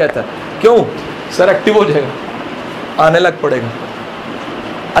 कुरान कहता है। क्यों? सर एक्टिव हो जाएगा, आने लग पड़ेगा।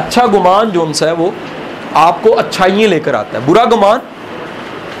 अच्छा गुमान जो सा है वो आपको अच्छाइयाँ लेकर आता है, बुरा गुमान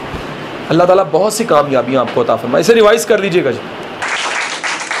अल्लाह ताला बहुत सी कामयाबियाँ आपको अता फरमाए। इसे रिवाइज कर लीजिएगा जी।